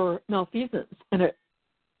for malfeasance, and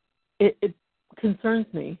it concerns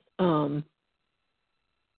me. Well,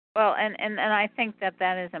 and I think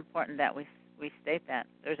that is important that we state that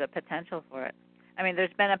there's a potential for it. I mean,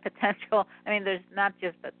 there's been a potential. I mean, there's not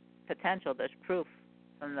just a potential. There's proof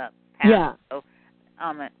from the past. Yeah. So,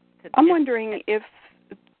 I'm wondering if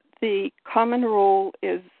the common rule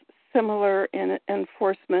is similar in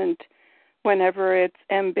enforcement. Whenever it's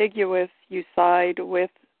ambiguous, you side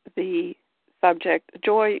with the subject.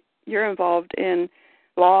 Joy, you're involved in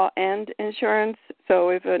law and insurance. So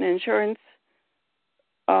if an insurance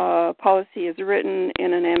policy is written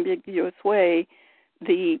in an ambiguous way,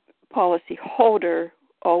 the policy holder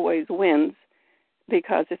always wins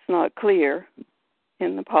because it's not clear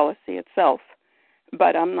in the policy itself.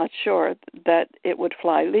 But I'm not sure that it would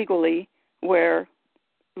fly legally where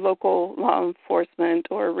local law enforcement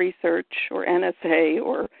or research or NSA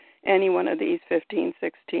or any one of these 15,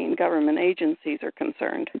 16 government agencies are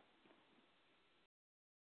concerned.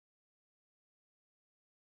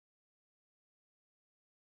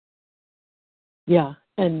 Yeah,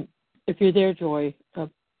 and if you're there, Joy.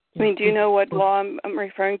 Do you know what law I'm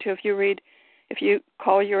referring to? If you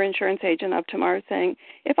call your insurance agent up tomorrow saying,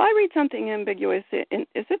 if I read something ambiguous, is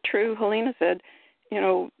it true? Helena said,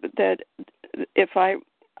 that if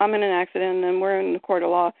I'm in an accident and we're in the court of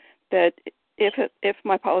law, that if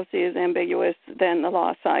my policy is ambiguous, then the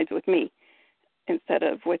law sides with me instead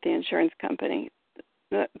of with the insurance company.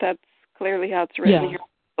 That's clearly how it's written here in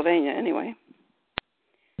Pennsylvania, anyway.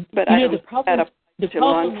 But I don't know that applies to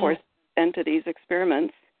law enforcement entities'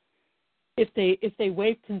 experiments. If they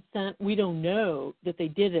waive consent, we don't know that they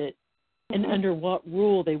did it and under what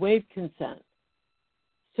rule they waived consent.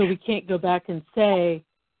 So we can't go back and say,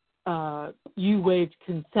 you waived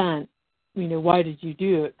consent, why did you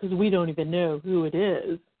do it? Because we don't even know who it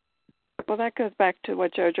is. Well, that goes back to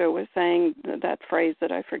what JoJo was saying, that phrase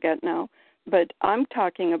that I forget now. But I'm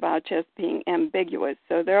talking about just being ambiguous.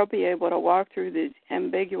 So they'll be able to walk through these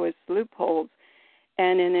ambiguous loopholes.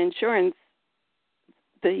 And in insurance,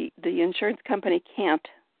 the insurance company can't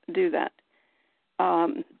do that.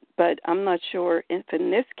 But I'm not sure if in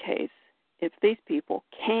this case, if these people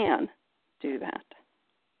can do that.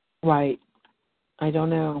 Right. I don't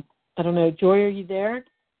know. Joy, are you there?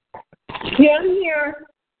 Yeah, I'm here.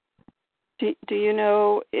 Do you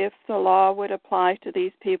know if the law would apply to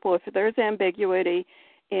these people? If there's ambiguity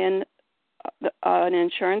in an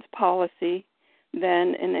insurance policy,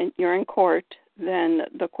 then and you're in court, then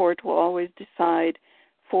the court will always decide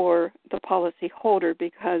for the policy holder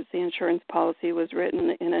because the insurance policy was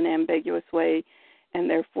written in an ambiguous way, and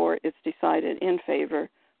therefore it's decided in favor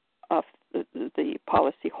of the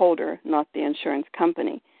policy holder, not the insurance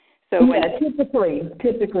company. So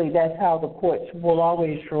typically that's how the courts will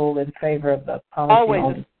always rule in favor of the policy holder.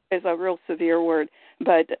 Always is a real severe word,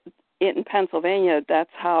 but in Pennsylvania, that's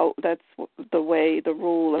the way the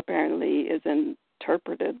rule apparently is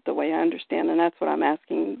interpreted, the way I understand, and that's what I'm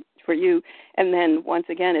asking for you. And then once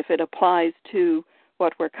again, if it applies to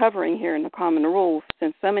what we're covering here in the common rule,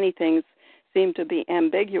 since so many things seem to be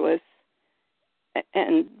ambiguous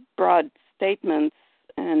and broad statements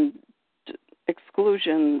and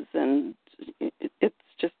exclusions, and it's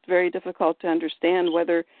just very difficult to understand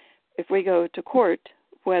whether, if we go to court,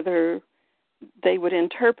 whether they would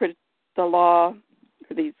interpret the law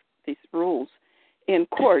or these rules in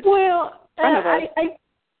court. Well,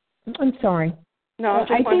 I'm sorry. No,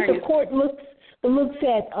 I think the court looks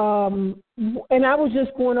at, and I was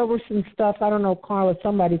just going over some stuff. I don't know, Carla,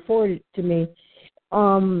 somebody forwarded it to me.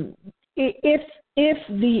 If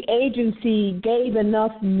the agency gave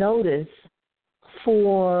enough notice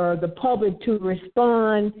for the public to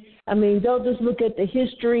respond, I mean, they'll just look at the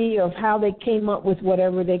history of how they came up with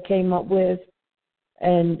whatever they came up with,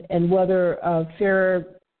 and whether fair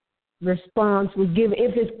response was given.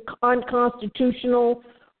 If it's unconstitutional,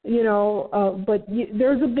 but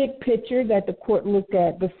there's a big picture that the court looked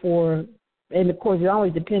at before, and of course it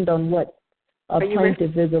always depends on what a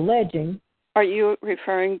plaintiff is alleging. Are you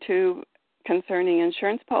referring to concerning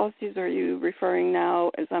insurance policies, or are you referring now,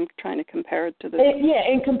 as I'm trying to compare it to this?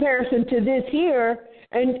 In comparison to this here,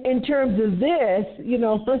 and in terms of this,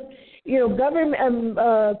 government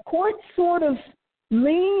court sort of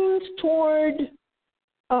leans toward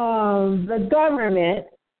the government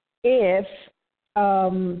if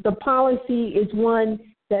the policy is one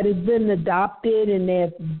that has been adopted and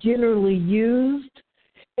that's generally used.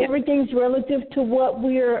 Everything's relative to what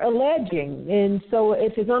we're alleging. And so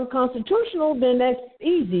if it's unconstitutional, then that's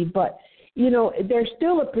easy. But, there's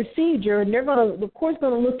still a procedure, and the court's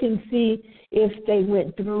going to look and see if they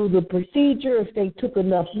went through the procedure, if they took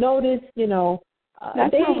enough notice,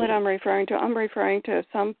 That's not what I'm referring to. I'm referring to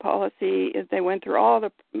some policy is they went through all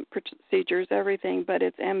the procedures, everything, but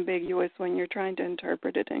it's ambiguous when you're trying to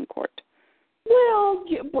interpret it in court.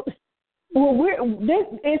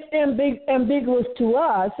 It's ambiguous to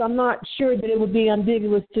us. I'm not sure that it would be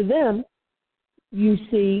ambiguous to them, you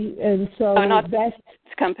see. And so not that's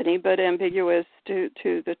this company, but ambiguous to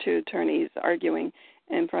the two attorneys arguing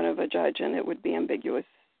in front of a judge, and it would be ambiguous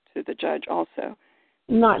to the judge also.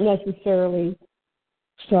 Not necessarily.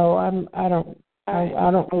 So I don't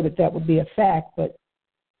know that would be a fact, but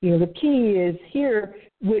the key is here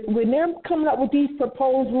when they're coming up with these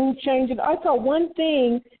proposed rule changes. I saw one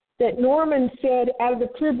thing that Norman said out of the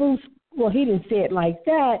clear blue. Well, he didn't say it like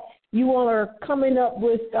that. You all are coming up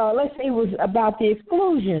with, let's say it was about the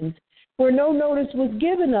exclusions, where no notice was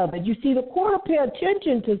given of it. You see, the court will pay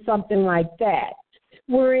attention to something like that.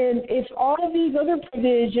 Wherein if all of these other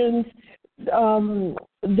provisions, the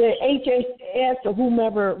HHS or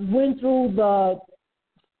whomever went through the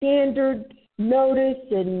standard notice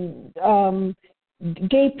and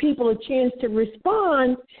gave people a chance to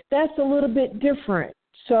respond, that's a little bit different.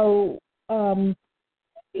 So, you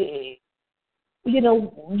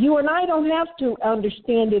and I don't have to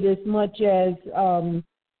understand it as much as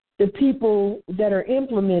the people that are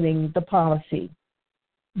implementing the policy.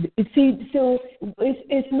 See, so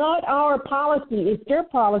it's not our policy, it's their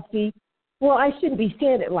policy. Well, I shouldn't be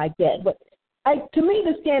saying it like that, but to me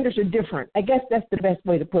the standards are different. I guess that's the best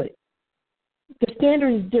way to put it. The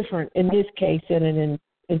standard is different in this case than in an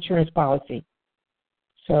insurance policy.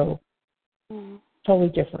 So, totally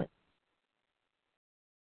different.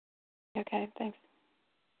 Okay, thanks.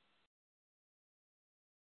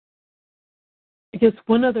 I guess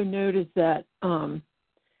one other note is that an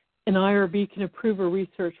IRB can approve a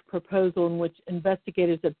research proposal in which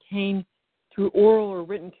investigators obtain through oral or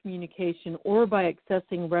written communication or by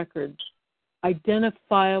accessing records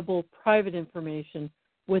identifiable private information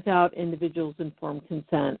without individuals' informed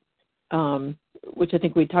consent, which I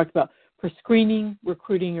think we talked about, for screening,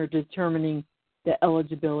 recruiting, or determining the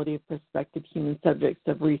eligibility of prospective human subjects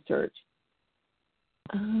of research.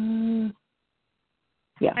 Yeah.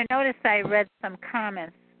 I noticed I read some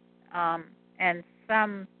comments, and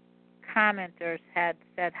some commenters had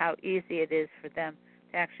said how easy it is for them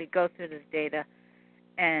to actually go through this data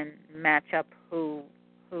and match up whose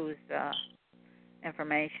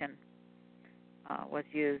information was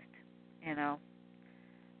used,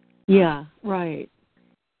 Yeah, right.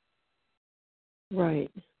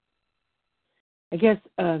 Right. I guess,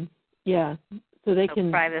 yeah, so they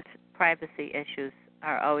can... Privacy issues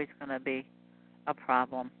are always going to be a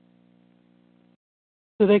problem.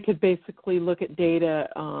 So they could basically look at data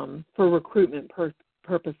for recruitment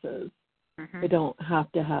purposes. They don't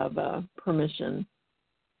have to have permission,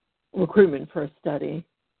 recruitment for a study.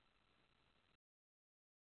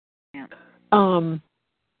 Yeah.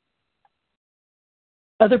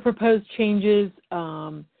 Other proposed changes,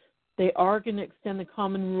 they are going to extend the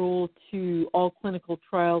common rule to all clinical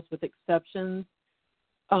trials with exceptions.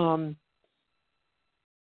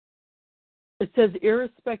 It says,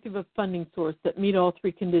 irrespective of funding source, that meet all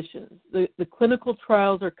three conditions. The clinical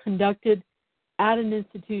trials are conducted at an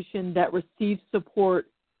institution that receives support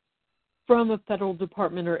from a federal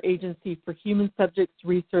department or agency for human subjects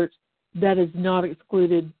research that is not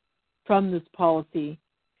excluded from this policy,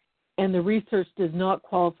 and the research does not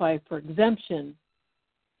qualify for exemption,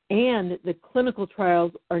 and the clinical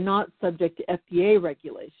trials are not subject to FDA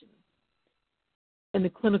regulations. And the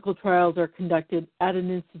clinical trials are conducted at an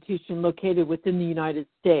institution located within the United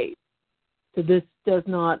States. So this does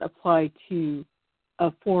not apply to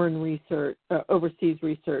foreign research, overseas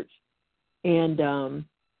research. And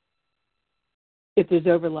if there's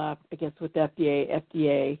overlap, I guess, with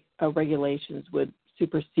FDA regulations would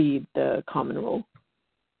supersede the common rule.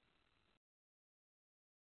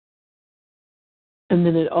 And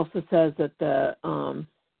then it also says that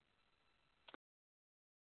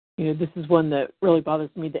this is one that really bothers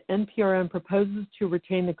me. The NPRM proposes to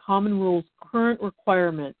retain the Common Rule's current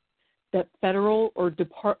requirement that federal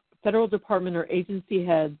department or agency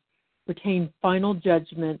heads retain final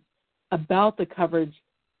judgment about the coverage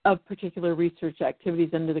of particular research activities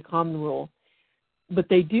under the Common Rule. But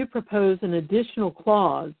they do propose an additional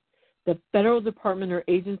clause that federal department or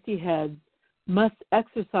agency heads must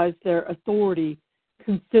exercise their authority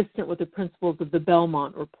consistent with the principles of the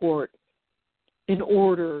Belmont Report in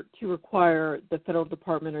order to require the federal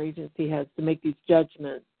department or agency heads to make these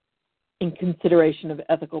judgments in consideration of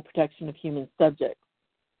ethical protection of human subjects.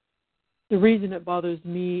 The reason it bothers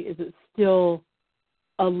me is it still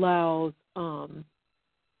allows,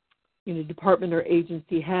 department or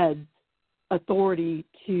agency heads authority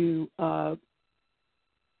to, to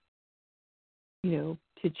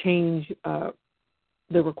change the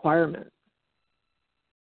requirements.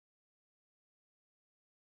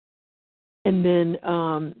 And then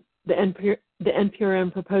the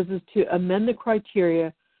NPRM proposes to amend the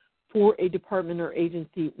criteria for a department or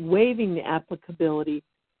agency waiving the applicability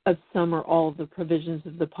of some or all of the provisions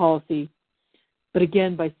of the policy, but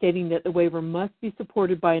again by stating that the waiver must be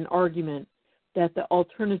supported by an argument that the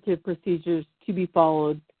alternative procedures to be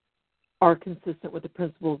followed are consistent with the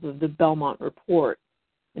principles of the Belmont Report.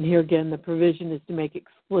 And here again, the provision is to make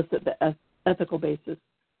explicit the ethical basis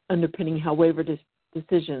underpinning how waiver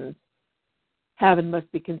decisions have and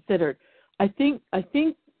must be considered. I think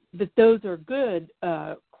that those are good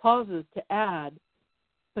clauses to add,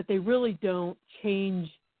 but they really don't change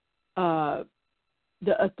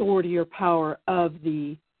the authority or power of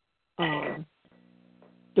the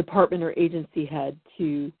department or agency head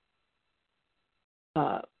to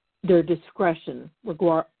their discretion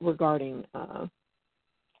regarding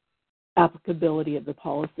applicability of the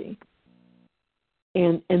policy.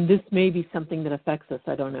 And this may be something that affects us.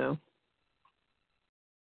 I don't know.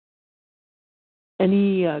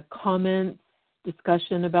 Any comments,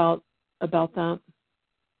 discussion about that?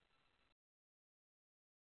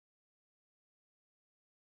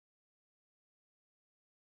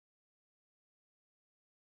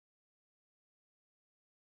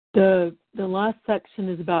 The last section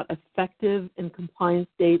is about effective and compliance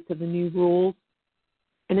dates of the new rules.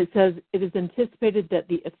 And it says, it is anticipated that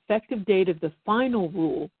the effective date of the final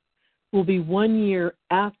rule will be 1 year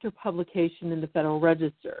after publication in the Federal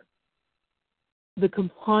Register. The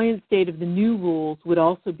compliance date of the new rules would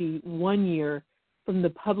also be 1 year from the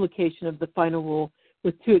publication of the final rule,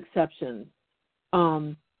 with two exceptions.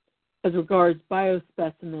 As regards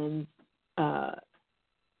biospecimens,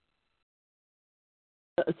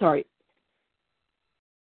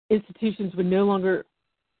 institutions would no longer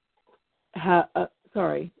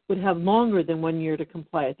would have longer than 1 year to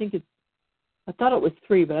comply. I thought it was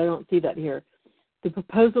 3, but I don't see that here. The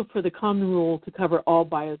proposal for the Common Rule to cover all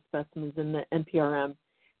biospecimens in the NPRM,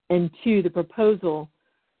 and 2, the proposal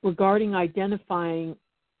regarding identifying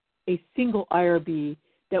a single IRB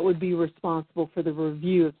that would be responsible for the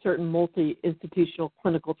review of certain multi-institutional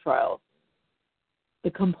clinical trials.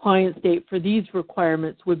 The compliance date for these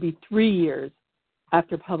requirements would be 3 years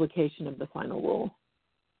after publication of the final rule.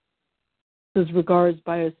 As regards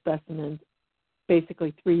biospecimens,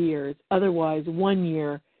 basically 3 years, otherwise 1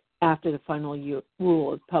 year after the final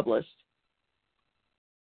rule is published.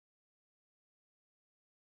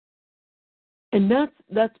 And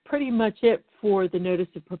that's pretty much it for the notice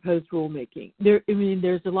of proposed rulemaking.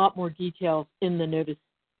 There's a lot more details in the notice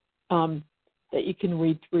that you can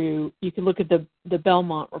read through. You can look at the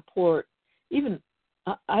Belmont Report. Even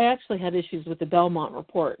I actually had issues with the Belmont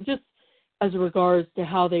Report, just as regards to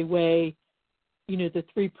how they weigh, the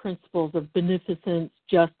 3 principles of beneficence,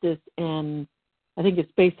 justice, and I think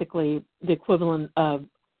it's basically the equivalent of,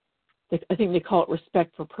 I think they call it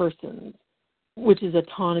respect for persons, which is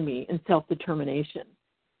autonomy and self-determination.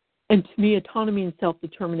 And to me, autonomy and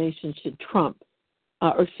self-determination should trump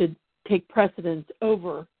or should take precedence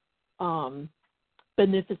over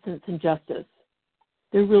beneficence and justice.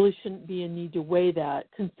 There really shouldn't be a need to weigh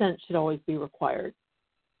that. Consent should always be required.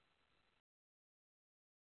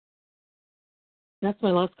 That's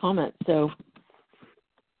my last comment. So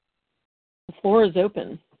the floor is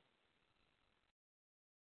open.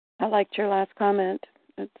 I liked your last comment.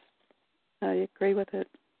 I agree with it.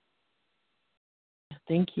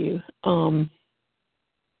 Thank you.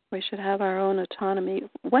 We should have our own autonomy.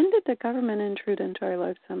 When did the government intrude into our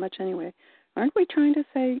lives so much anyway? Aren't we trying to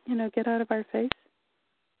say, get out of our face?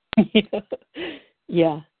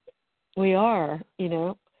 Yeah, we are.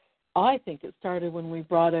 I think it started when we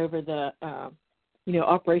brought over the,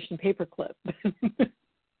 Operation Paperclip.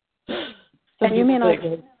 And you mean I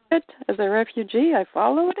followed it as a refugee? I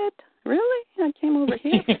followed it? Really? I came over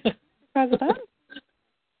here because of that?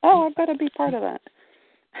 Oh, I better be part of that.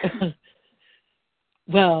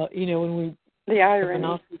 Well, when we... The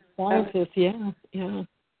irony. Scientists, yeah.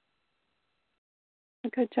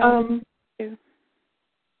 Good job.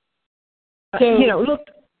 So, look,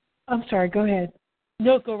 I'm sorry, go ahead.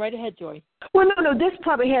 No, go right ahead, Joy. Well, no, this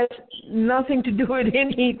probably has nothing to do with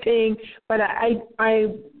anything, but I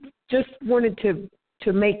just wanted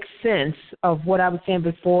to make sense of what I was saying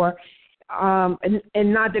before, and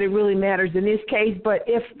not that it really matters in this case, but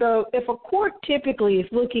if a court typically is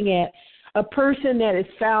looking at a person that has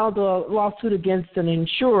filed a lawsuit against an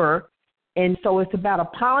insurer, and so it's about a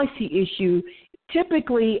policy issue,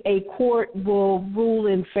 typically a court will rule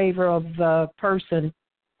in favor of the person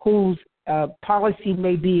whose policy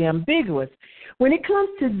may be ambiguous. When it comes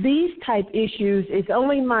to these type issues, it's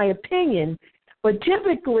only my opinion, but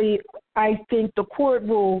typically I think the court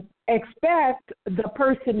will expect the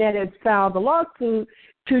person that has filed the lawsuit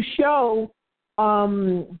to show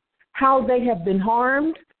how they have been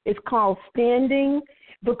harmed. It's called standing,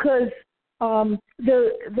 because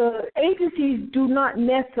the agencies do not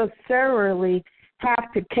necessarily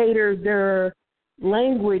have to cater their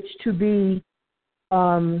language to be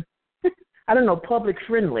public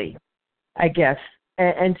friendly, I guess.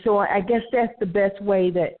 And so I guess that's the best way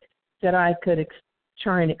that I could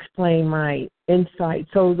try and explain my insight.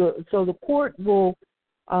 So the court will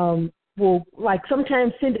like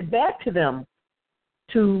sometimes send it back to them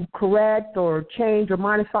to correct or change or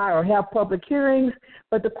modify or have public hearings,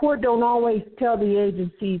 but the court don't always tell the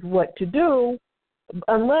agencies what to do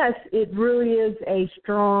unless it really is a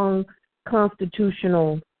strong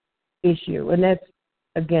constitutional issue. And that's,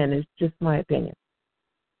 again, it's just my opinion.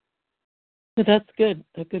 So that's good.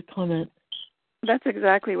 A good comment. That's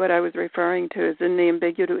exactly what I was referring to, is in the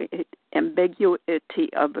ambiguity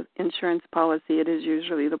of insurance policy. It is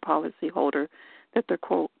usually the policyholder that the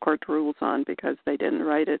court rules on because they didn't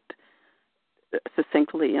write it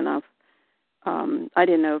succinctly enough. I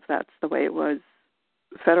didn't know if that's the way it was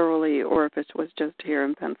federally or if it was just here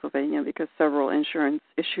in Pennsylvania, because several insurance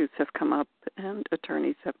issues have come up and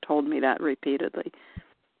attorneys have told me that repeatedly.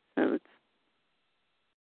 So it's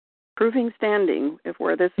proving standing if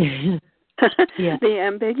where this Yeah. the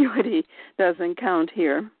ambiguity doesn't count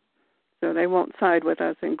here. So they won't side with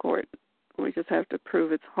us in court. We just have to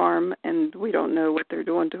prove it's harm, and we don't know what they're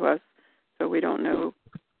doing to us, so we don't know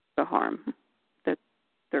the harm that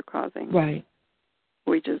they're causing. Right.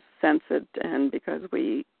 We just sense it, and because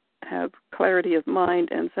we have clarity of mind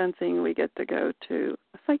and sensing, we get to go to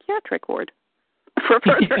a psychiatric ward for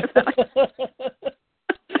further evaluation.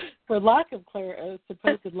 For lack of clarity,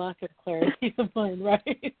 supposed lack of clarity of mind,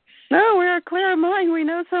 right? No, we're clear of mind. We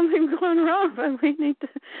know something's going wrong, but we need to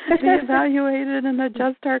be evaluated and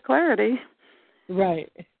adjust our clarity.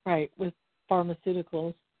 Right, with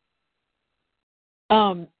pharmaceuticals.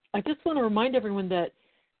 I just want to remind everyone that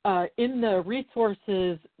in the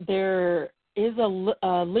resources there is a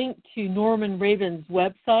link to Norman Raven's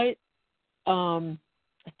website.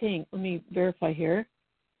 I think, let me verify here.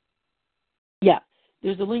 Yeah.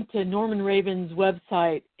 There's a link to Norman Raven's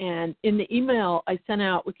website, and in the email I sent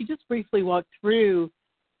out, we could just briefly walk through.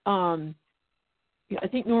 I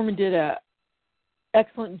think Norman did an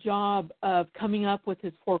excellent job of coming up with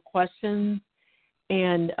his 4 questions,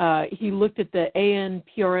 and he looked at the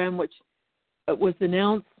ANPRM, which was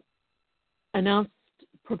announced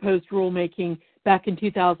proposed rulemaking back in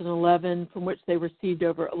 2011, from which they received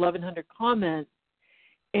over 1,100 comments,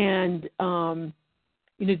 and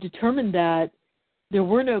determined that there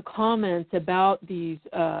were no comments about these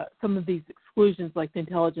some of these exclusions, like the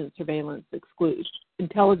intelligence surveillance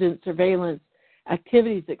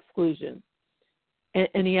activities exclusion.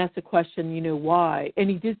 And he asked the question, why? And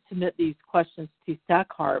he did submit these questions to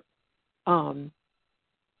SACHARP.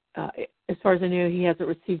 As far as I know, he hasn't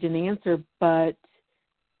received an answer, but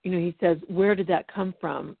he says, where did that come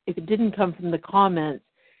from? If it didn't come from the comments,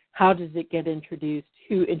 how does it get introduced?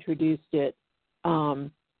 Who introduced it?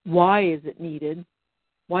 Why is it needed?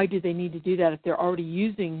 Why do they need to do that if they're already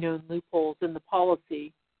using known loopholes in the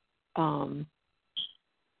policy? And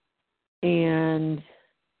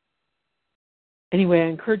anyway, I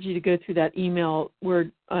encourage you to go through that email where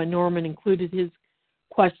Norman included his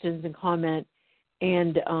questions and comment.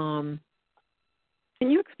 And can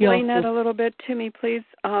you explain that a little bit to me, please?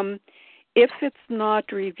 If it's not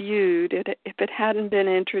reviewed, if it hadn't been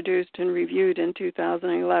introduced and reviewed in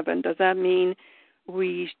 2011, does that mean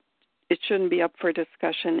it shouldn't be up for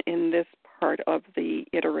discussion in this part of the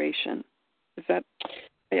iteration? Is that?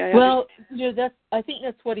 Well, I think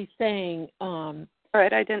that's what he's saying. All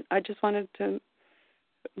right, I didn't. I just wanted to.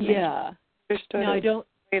 Yeah. Understood. No, I don't.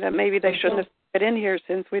 That maybe they shouldn't have put it in here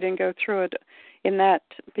since we didn't go through it in that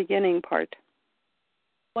beginning part.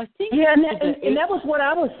 Well, I think and that was what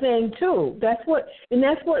I was saying too. That's what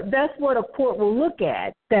a court will look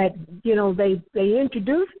at. That they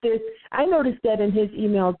introduced this. I noticed that in his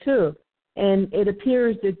email too, and it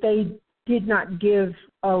appears that they did not give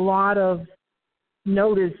a lot of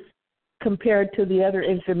notice compared to the other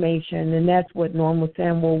information, and that's what Norm was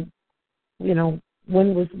saying. Well,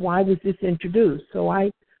 why was this introduced? So I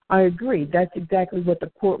agree. That's exactly what the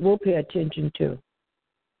court will pay attention to.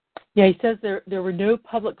 Yeah, he says there were no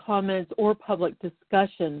public comments or public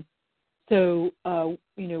discussion. So,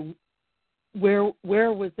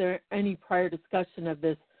 where was there any prior discussion of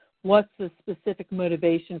this? What's the specific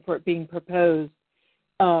motivation for it being proposed?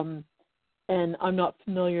 And I'm not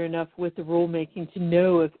familiar enough with the rulemaking to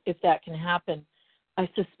know if that can happen. I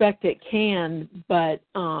suspect it can, but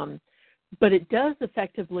it does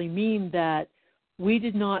effectively mean that we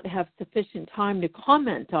did not have sufficient time to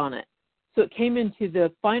comment on it. So it came into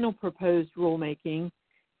the final proposed rulemaking,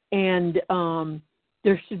 and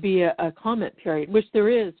there should be a comment period, which there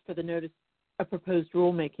is for the notice of proposed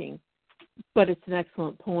rulemaking, but it's an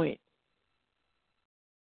excellent point.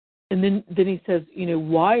 And then he says,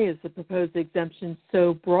 why is the proposed exemption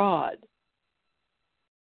so broad?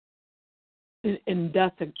 And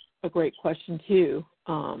that's a great question, too.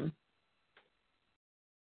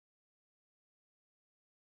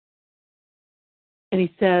 And he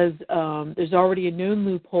says there's already a known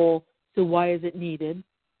loophole, so why is it needed?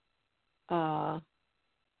 And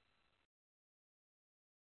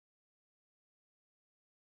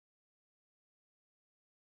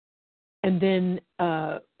then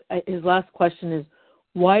his last question is,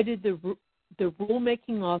 why did the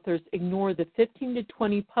rulemaking authors ignore the 15 to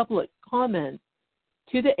 20 public comments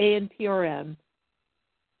to the ANPRM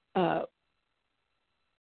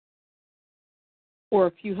or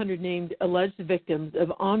a few hundred named alleged victims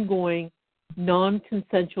of ongoing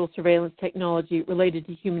non-consensual surveillance technology related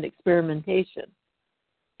to human experimentation?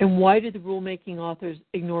 And why did the rulemaking authors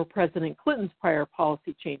ignore President Clinton's prior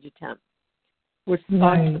policy change attempt, which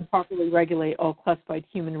sought to properly regulate all classified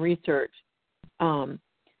human research?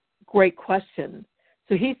 Great question.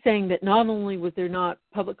 So he's saying that not only was there not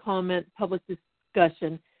public comment, public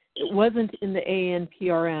discussion, it wasn't in the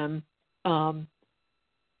ANPRM,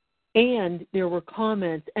 and there were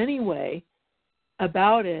comments anyway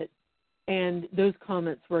about it, and those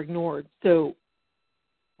comments were ignored. So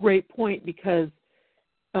great point, because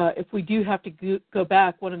if we do have to go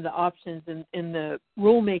back, one of the options in the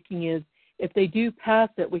rulemaking is if they do pass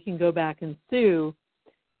it, we can go back and sue,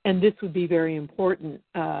 and this would be very important.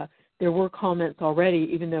 There were comments already,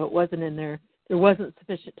 even though it wasn't in there. There wasn't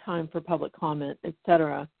sufficient time for public comment, et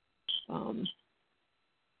cetera.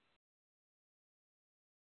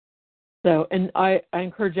 So, and I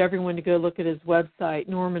encourage everyone to go look at his website.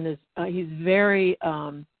 Norman is, he's very,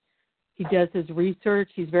 he does his research.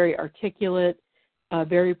 He's very articulate,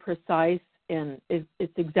 very precise, and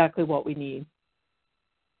it's exactly what we need.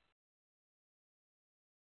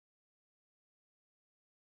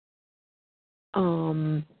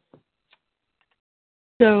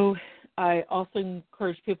 So I also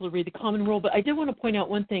encourage people to read the Common Rule, but I did want to point out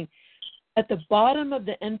one thing. At the bottom of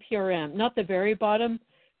the NPRM, not the very bottom,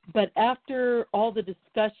 but after all the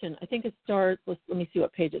discussion, I think it starts, let me see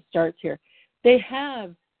what page it starts here. They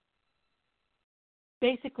have,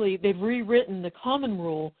 basically, they've rewritten the Common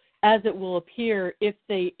Rule as it will appear if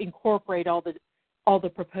they incorporate all the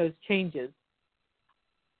proposed changes.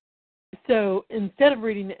 So instead of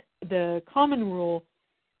reading the Common Rule,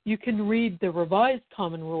 you can read the revised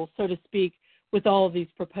Common Rule, so to speak, with all of these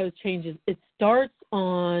proposed changes. It starts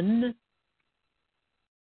on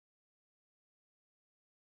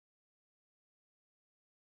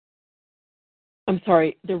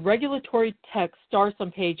the regulatory text starts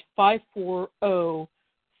on page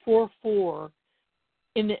 54044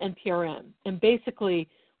 in the NPRM. And basically,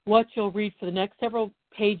 what you'll read for the next several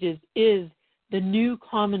pages is the new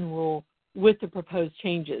Common Rule with the proposed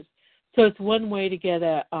changes. So it's one way to get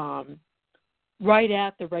right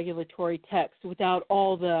at the regulatory text without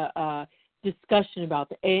all the discussion about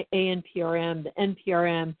the ANPRM, the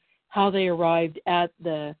NPRM, how they arrived at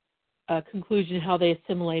the conclusion, how they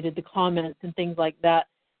assimilated the comments and things like that.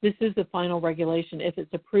 This is the final regulation if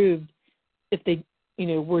it's approved, if they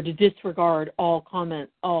were to disregard all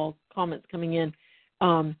comments coming in.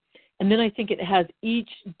 And then I think it has each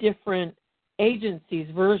different agency's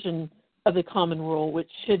version of the Common Rule,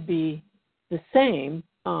 which should be the same.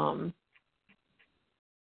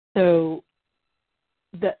 So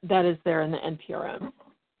that is there in the NPRM.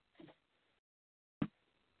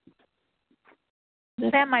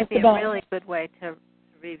 that might be a really good way to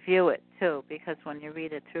review it too, because when you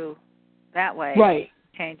read it through that way, right,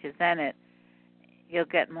 changes in it, you'll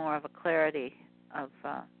get more of a clarity of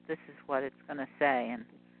this is what it's going to say, and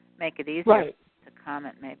make it easier to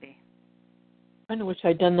comment maybe. I kind of wish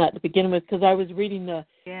I'd done that to begin with, because I was reading the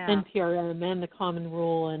NPRM and the Common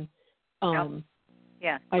Rule, and I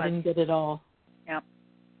didn't get it all. Yep.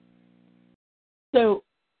 So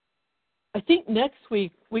I think next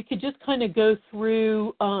week we could just kind of go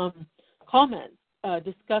through comments,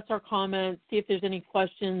 discuss our comments, see if there's any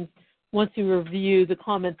questions once we review the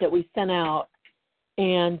comment that we sent out,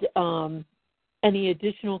 and any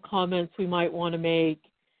additional comments we might want to make.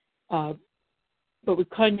 But we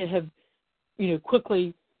kind of have,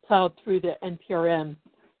 quickly plowed through the NPRM.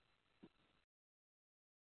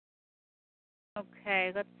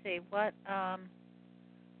 Okay, let's see. What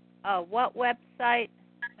website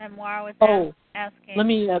Memoir was asking? Let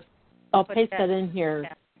me, I'll paste that in here.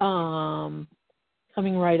 Yeah.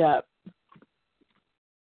 Coming right up.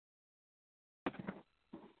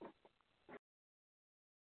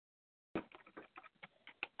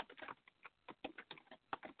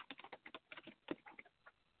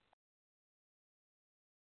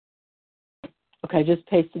 Okay, I just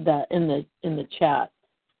pasted that in the chat.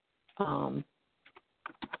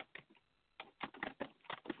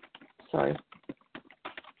 Sorry.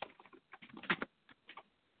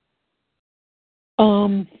 I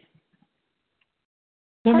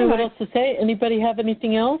don't know what else to say. Anybody have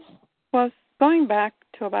anything else? Well, going back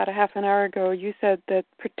to about a half an hour ago, you said that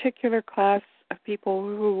particular class of people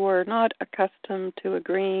who were not accustomed to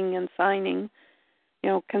agreeing and signing,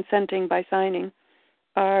 consenting by signing,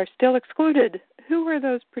 are still excluded. Who were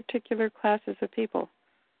those particular classes of people?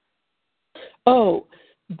 Oh,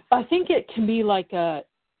 I think it can be like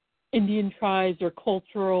Indian tribes or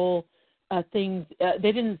cultural things.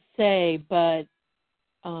 They didn't say, but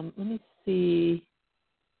let me see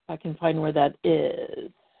if I can find where that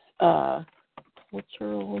is.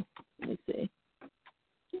 Cultural, let me see.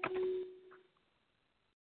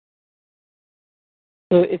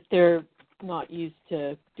 So if they're not used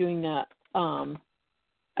to doing that,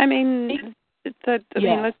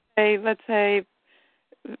 let's say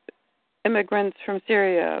immigrants from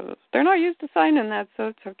Syria, they're not used to signing that, so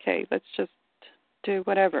it's okay. Let's just do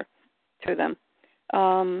whatever to them.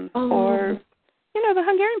 Or, the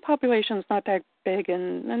Hungarian population's not that big,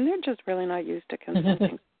 and they're just really not used to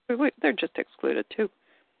consenting. They're just excluded, too.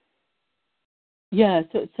 Yeah,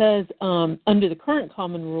 so it says under the current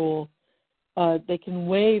common rule, they can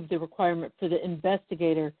waive the requirement for the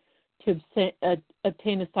investigator to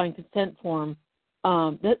obtain a signed consent form.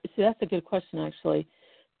 That's a good question, actually.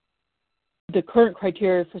 The current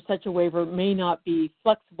criteria for such a waiver may not be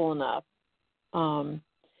flexible enough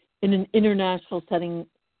in an international setting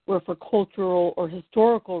where for cultural or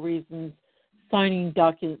historical reasons signing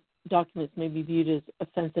documents may be viewed as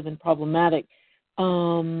offensive and problematic.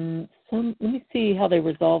 Let me see how they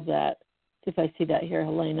resolve that, if I see that here,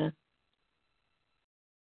 Helena.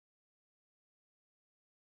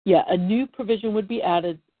 Yeah, a new provision would be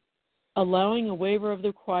added allowing a waiver of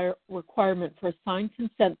the requirement for a signed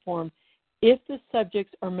consent form if the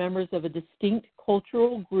subjects are members of a distinct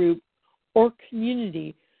cultural group or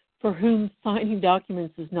community for whom signing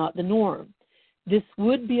documents is not the norm. This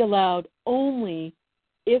would be allowed only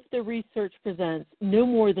if the research presents no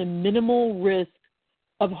more than minimal risk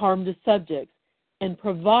of harm to subjects, and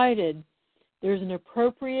provided there's an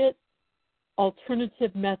appropriate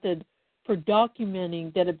alternative method for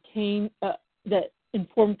documenting that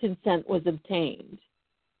informed consent was obtained.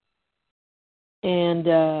 And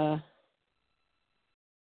let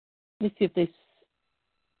me see if they.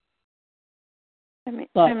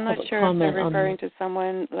 I'm not sure if they're referring to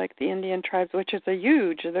someone like the Indian tribes, which is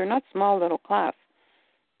they're not small little class.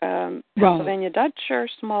 Pennsylvania Dutch are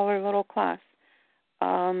smaller little class.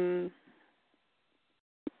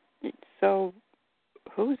 So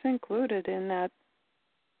who's included in that?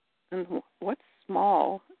 And what's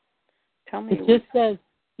small? Tell me. It just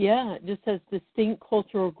says distinct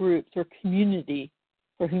cultural groups or community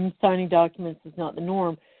for whom signing documents is not the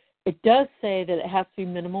norm. It does say that it has to be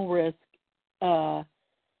minimal risk of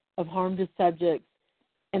harm to subjects,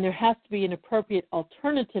 and there has to be an appropriate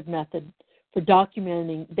alternative method for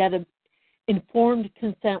documenting that informed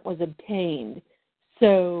consent was obtained.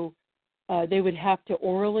 So they would have to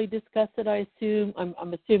orally discuss it, I assume.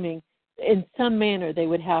 I'm assuming in some manner they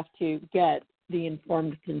would have to get the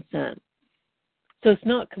informed consent. So it's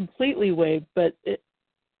not completely waived, but it's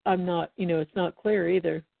not clear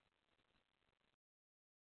either.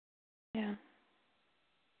 Yeah.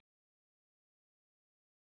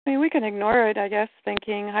 I mean, we can ignore it, I guess,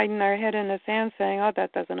 thinking, hiding our head in the sand, saying, "Oh,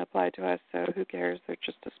 that doesn't apply to us, so who cares? They're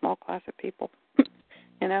just a small class of people,"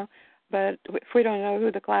 you know. But if we don't know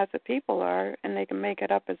who the class of people are, and they can make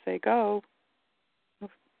it up as they go,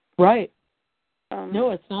 right?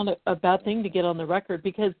 No, it's not a bad thing to get on the record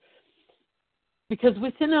because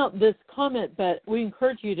we sent out this comment, but we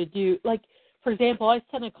encourage you to do, like, for example, I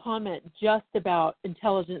sent a comment just about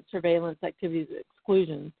intelligence, surveillance, activities,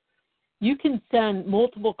 exclusions. You can send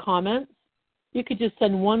multiple comments. You could just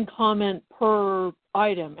send one comment per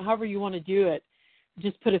item, however you want to do it.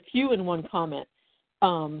 Just put a few in one comment.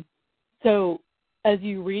 So as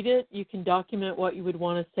you read it, you can document what you would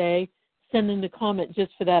want to say, send in the comment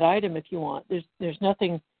just for that item if you want. There's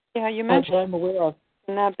nothing you mentioned that I'm aware of.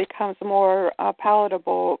 And that becomes more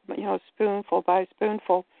palatable, spoonful by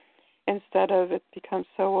spoonful, instead of it becomes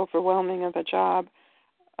so overwhelming of a job.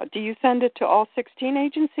 Do you send it to all 16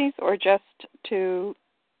 agencies or just to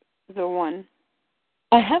the one?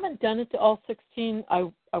 I haven't done it to all 16. I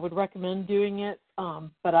would recommend doing it,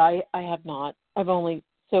 but I have not. I've only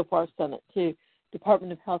so far sent it to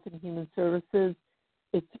Department of Health and Human Services.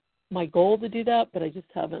 It's my goal to do that, but I just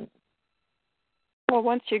haven't. Well,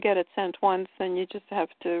 once you get it sent once, then you just have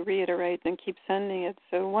to reiterate and keep sending it.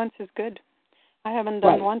 So once is good. I haven't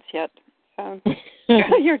done once yet, so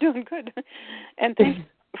you're doing good. And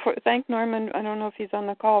thank Norman. I don't know if he's on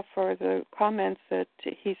the call for the comments that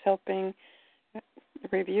he's helping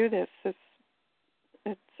review this.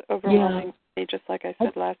 It's overwhelming. Yeah. Just like I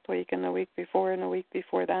said last week and the week before and the week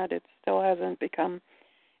before that, it still hasn't become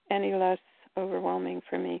any less overwhelming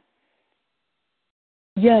for me.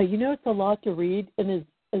 Yeah, it's a lot to read, and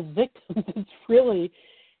as victims,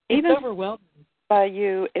 it's overwhelming. By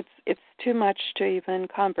you, it's too much to even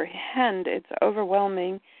comprehend. It's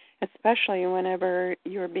overwhelming, especially whenever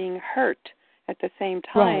you're being hurt at the same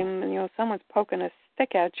time. Right. Someone's poking a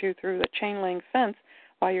stick at you through the chain link fence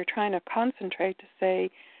while you're trying to concentrate to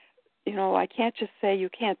say, I can't just say you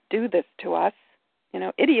can't do this to us.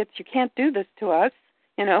 Idiots, you can't do this to us.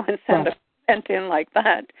 And send a comment in like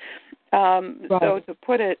that. So to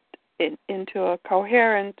put it into a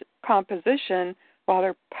coherent composition while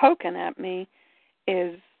they're poking at me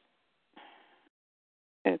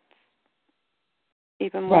it's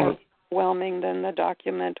even more overwhelming than the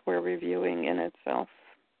document we're reviewing in itself.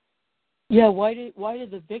 Yeah, why do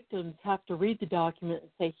the victims have to read the document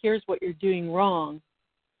and say, here's what you're doing wrong,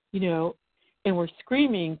 and we're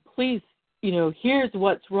screaming, please, here's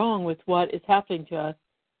what's wrong with what is happening to us.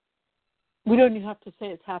 We don't even have to say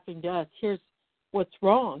it's happening to us. Here's what's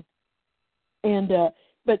wrong. And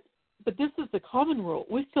but this is the common rule.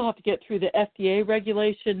 We still have to get through the FDA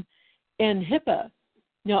regulation and HIPAA.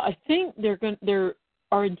 Now, I think there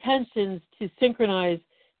are intentions to synchronize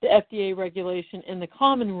the FDA regulation and the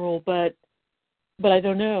common rule, but I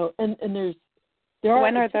don't know. And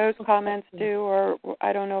when are those comments due? Or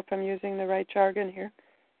I don't know if I'm using the right jargon here.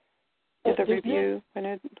 The review, when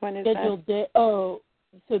is that?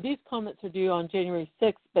 So these comments are due on January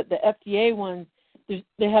 6th, but the FDA ones, they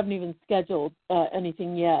haven't even scheduled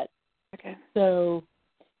anything yet. Okay. So,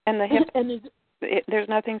 and the HIPAA, there's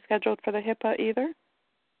nothing scheduled for the HIPAA either?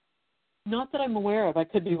 Not that I'm aware of. I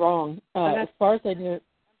could be wrong. As far as I know,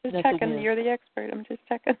 just checking. You're the expert. I'm just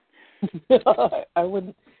checking. I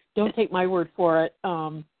wouldn't. Don't take my word for it.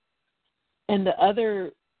 And the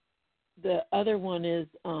other one is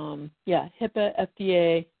HIPAA,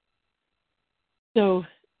 FDA. So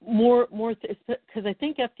more because I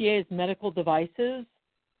think FDA is medical devices.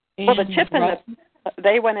 Well, the chip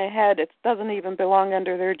they went ahead. It doesn't even belong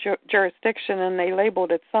under their jurisdiction, and they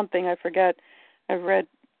labeled it something. I forget. I've read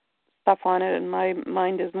stuff on it, and my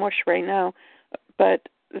mind is mush right now. But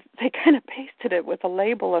they kind of pasted it with a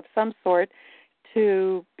label of some sort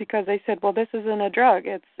because they said, well, this isn't a drug.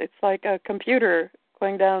 It's like a computer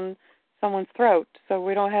going down someone's throat. So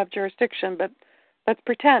we don't have jurisdiction, but let's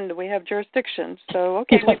pretend we have jurisdiction. So,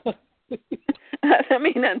 okay. I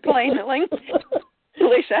mean, in plain language, at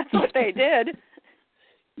least that's what they did.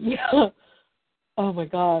 Yeah. Oh, my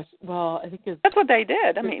gosh. Well, I think that's what they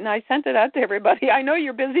did. I mean, I sent it out to everybody. I know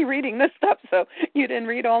you're busy reading this stuff, so you didn't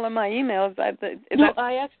read all of my emails.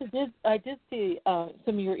 I actually did. I did see some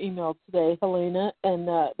of your emails today, Helena, and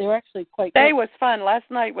they were actually quite good. Today was fun. Last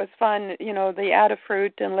night was fun. The Ada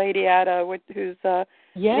Fruit and Lady Ada, who's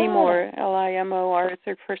Limor, Limor, is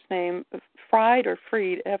her first name, Fried or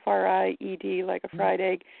Freed, Fried, like a fried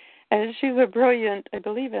egg. And she's a brilliant, I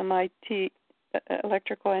believe, MIT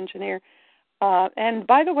electrical engineer. And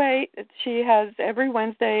by the way, she has every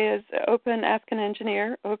Wednesday is open Ask an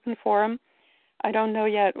Engineer, open forum. I don't know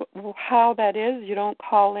yet how that is. You don't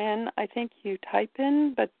call in. I think you type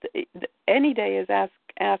in, but any day is Ask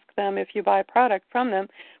ask them if you buy a product from them,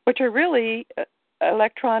 which are really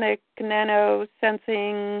electronic nano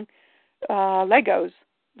sensing Legos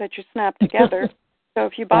that you snap together. So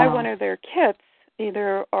if you buy one of their kits,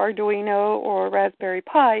 either Arduino or Raspberry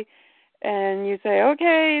Pi, and you say,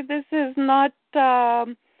 okay, this is not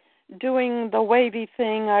doing the wavy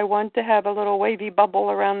thing. I want to have a little wavy bubble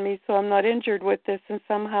around me so I'm not injured with this, and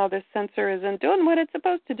somehow this sensor isn't doing what it's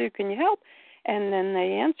supposed to do. Can you help? And then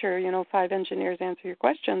they answer, 5 engineers answer your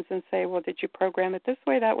questions and say, well, did you program it this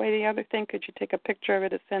way, that way, the other thing? Could you take a picture of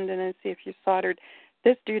it and send it and see if you soldered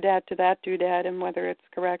this doodad to that doodad and whether it's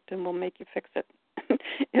correct, and we'll make you fix it.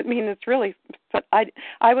 I mean, it's really, but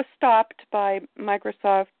I was stopped by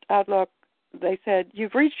Microsoft Outlook. They said,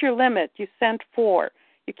 you've reached your limit. You sent 4.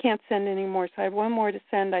 You can't send any more. So I have one more to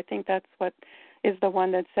send. I think that's what is the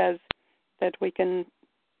one that says that we can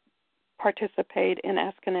participate in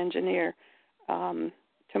Ask an Engineer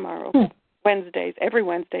tomorrow. Wednesdays, every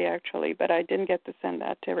Wednesday actually, but I didn't get to send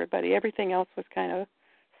that to everybody. Everything else was kind of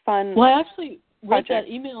fun. Well, I actually read project.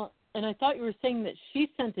 that email, and I thought you were saying that she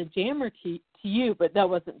sent a jammer to you, but that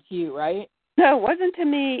wasn't to you, right? No, it wasn't to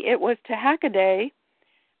me. It was to Hackaday.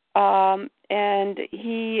 And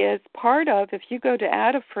he is part of, if you go to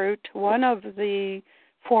Adafruit, one of the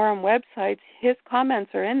forum websites, his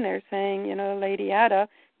comments are in there saying, Lady Ada,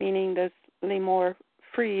 meaning this Lemore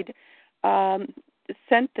Freed,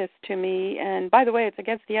 sent this to me. And by the way, it's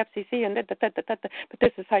against the FCC, and but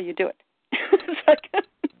this is how you do it. It's like,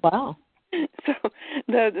 wow. So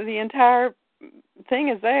the entire thing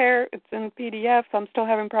is there. It's in PDF. I'm still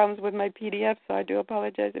having problems with my PDF, so I do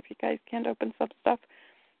apologize if you guys can't open some stuff.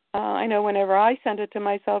 I know whenever I send it to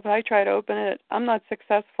myself, I try to open it. I'm not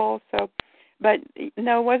successful. But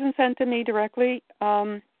no, it wasn't sent to me directly.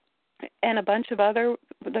 And a bunch of other,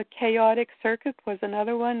 the chaotic circuit was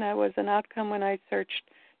another one. That was an outcome when I searched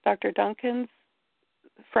Dr. Duncan's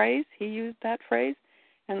phrase. He used that phrase,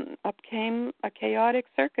 and up came a chaotic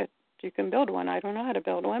circuit. You can build one. I don't know how to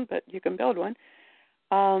build one, but you can build one.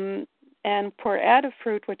 And for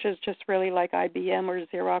Adafruit, which is just really like IBM or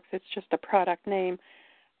Xerox, it's just a product name.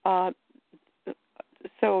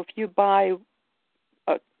 So if you buy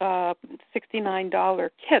a $69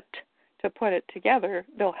 kit to put it together,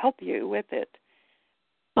 they'll help you with it.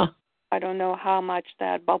 Huh. I don't know how much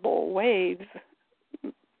that bubble wave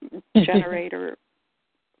generator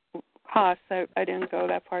costs. I didn't go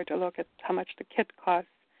that far to look at how much the kit costs,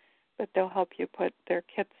 but they'll help you put their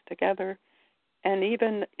kits together. And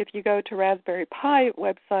even if you go to Raspberry Pi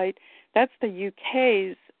website, that's the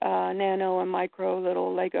UK's nano and micro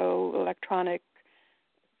little Lego electronic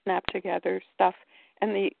snap-together stuff.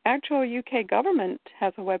 And the actual UK government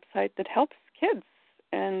has a website that helps kids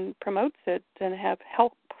and promotes it, and have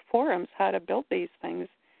help forums how to build these things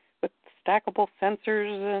with stackable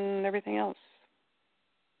sensors and everything else.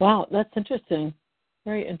 Wow, that's interesting.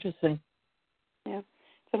 Very interesting. Yeah,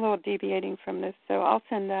 it's a little deviating from this, so I'll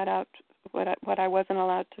send that out. What I wasn't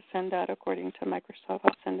allowed to send out according to Microsoft,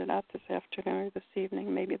 I'll send it out this afternoon or this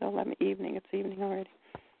evening. Maybe they'll let me evening. It's evening already.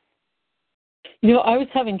 I was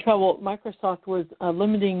having trouble. Microsoft was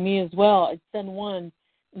limiting me as well. I'd send one,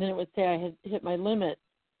 and then it would say I had hit my limit.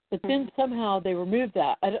 But then somehow they removed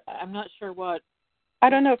that. I'm not sure what. I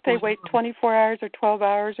don't know if they wait 24 hours or 12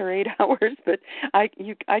 hours or 8 hours, but I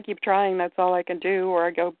keep trying. That's all I can do. Or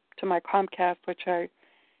I go to my Comcast,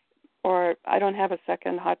 or I don't have a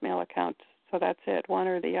second Hotmail account, so that's it, one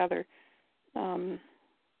or the other.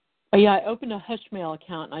 Yeah, I opened a Hushmail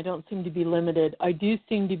account, and I don't seem to be limited. I do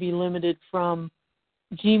seem to be limited from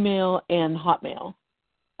Gmail and Hotmail.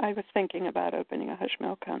 I was thinking about opening a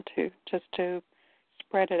Hushmail account, too, just to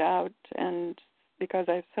spread it out. And because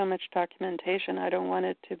I have so much documentation, I don't want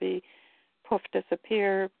it to be poof,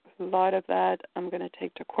 disappear. A lot of that I'm going to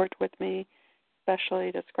take to court with me,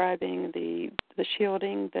 especially describing the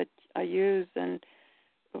shielding that I use and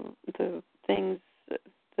the things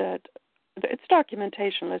that it's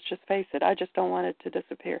documentation. Let's just face it. I just don't want it to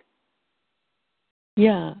disappear.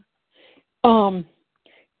 Yeah.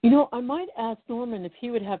 I might ask Norman if he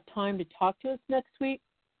would have time to talk to us next week.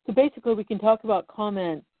 So basically, we can talk about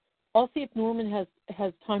comments. I'll see if Norman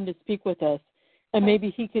has time to speak with us, and maybe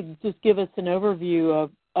he could just give us an overview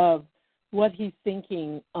of what he's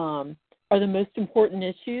thinking are the most important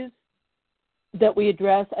issues that we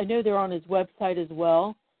address. I know they're on his website as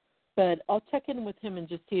well, but I'll check in with him and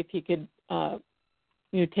just see if he could,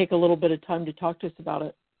 take a little bit of time to talk to us about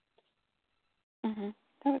it. Mm-hmm.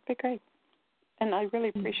 That would be great. And I really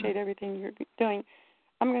appreciate everything you're doing.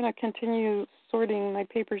 I'm going to continue sorting my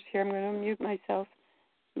papers here. I'm going to mute myself,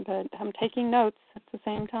 but I'm taking notes at the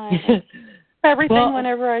same time. Everything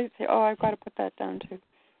whenever I say, I've got to put that down too.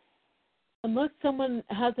 unless someone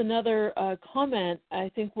has another comment,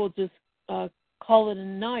 I think we'll just call it a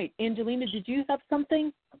night. Angelina, did you have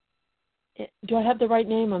something? Do I have the right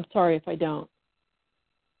name? I'm sorry if I don't.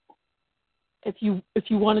 If you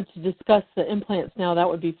wanted to discuss the implants now, that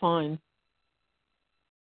would be fine.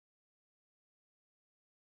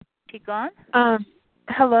 She gone?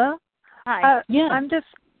 Hello. Hi. Yeah.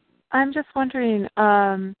 I'm just wondering,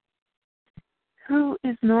 who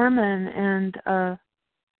is Norman, and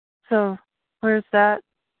so where's that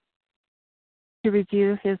to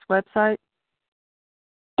review his website?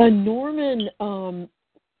 Norman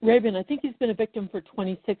Rabin, I think he's been a victim for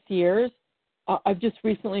 26 years. I've just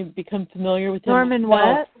recently become familiar with him. Norman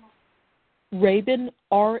what? Rabin,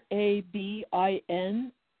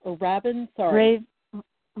 R-A-B-I-N, or Rabin, sorry.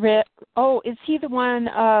 Is he the one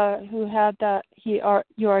who had that? You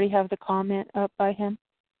already have the comment up by him?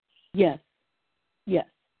 Yes. That's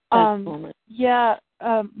Norman. Yeah,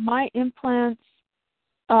 my implants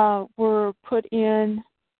were put in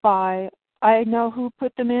by, I know who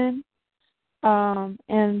put them in,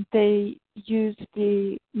 and they used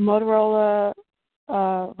the Motorola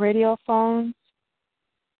radio phones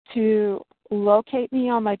to locate me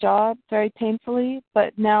on my job very painfully,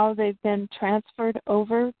 but now they've been transferred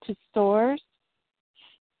over to stores,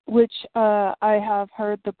 which I have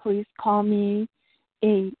heard the police call me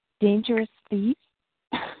a dangerous thief.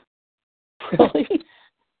 Really?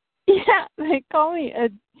 Yeah, they call me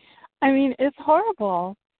it's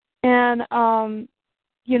horrible. And,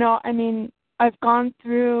 I've gone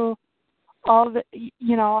through all the,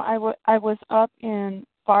 I was up in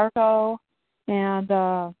Fargo, and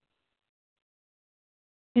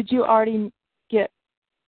did you already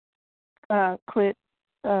quit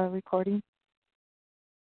recording?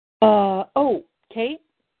 Kate?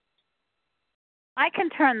 I can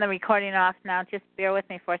turn the recording off now. Just bear with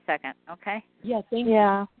me for a second, okay? Yeah, thank you.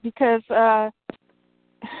 Yeah, because I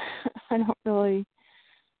don't really.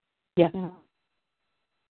 Yeah.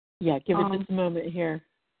 Yeah, give it just a moment here.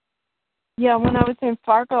 Yeah, when I was in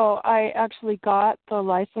Fargo, I actually got the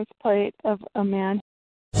license plate of a man.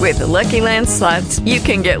 With the Lucky Land Slots, you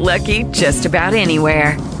can get lucky just about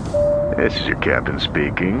anywhere. This is your captain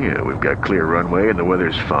speaking. We've got clear runway and the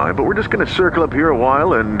weather's fine, but we're just going to circle up here a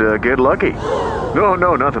while and get lucky.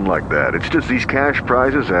 No, nothing like that. It's just these cash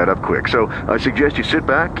prizes add up quick. So I suggest you sit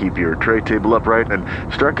back, keep your tray table upright,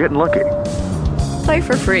 and start getting lucky. Play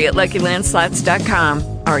for free at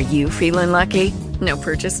LuckyLandSlots.com. Are you feeling lucky? No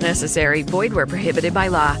purchase necessary. Void where prohibited by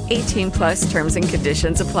law. 18+ terms and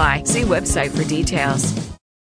conditions apply. See website for details.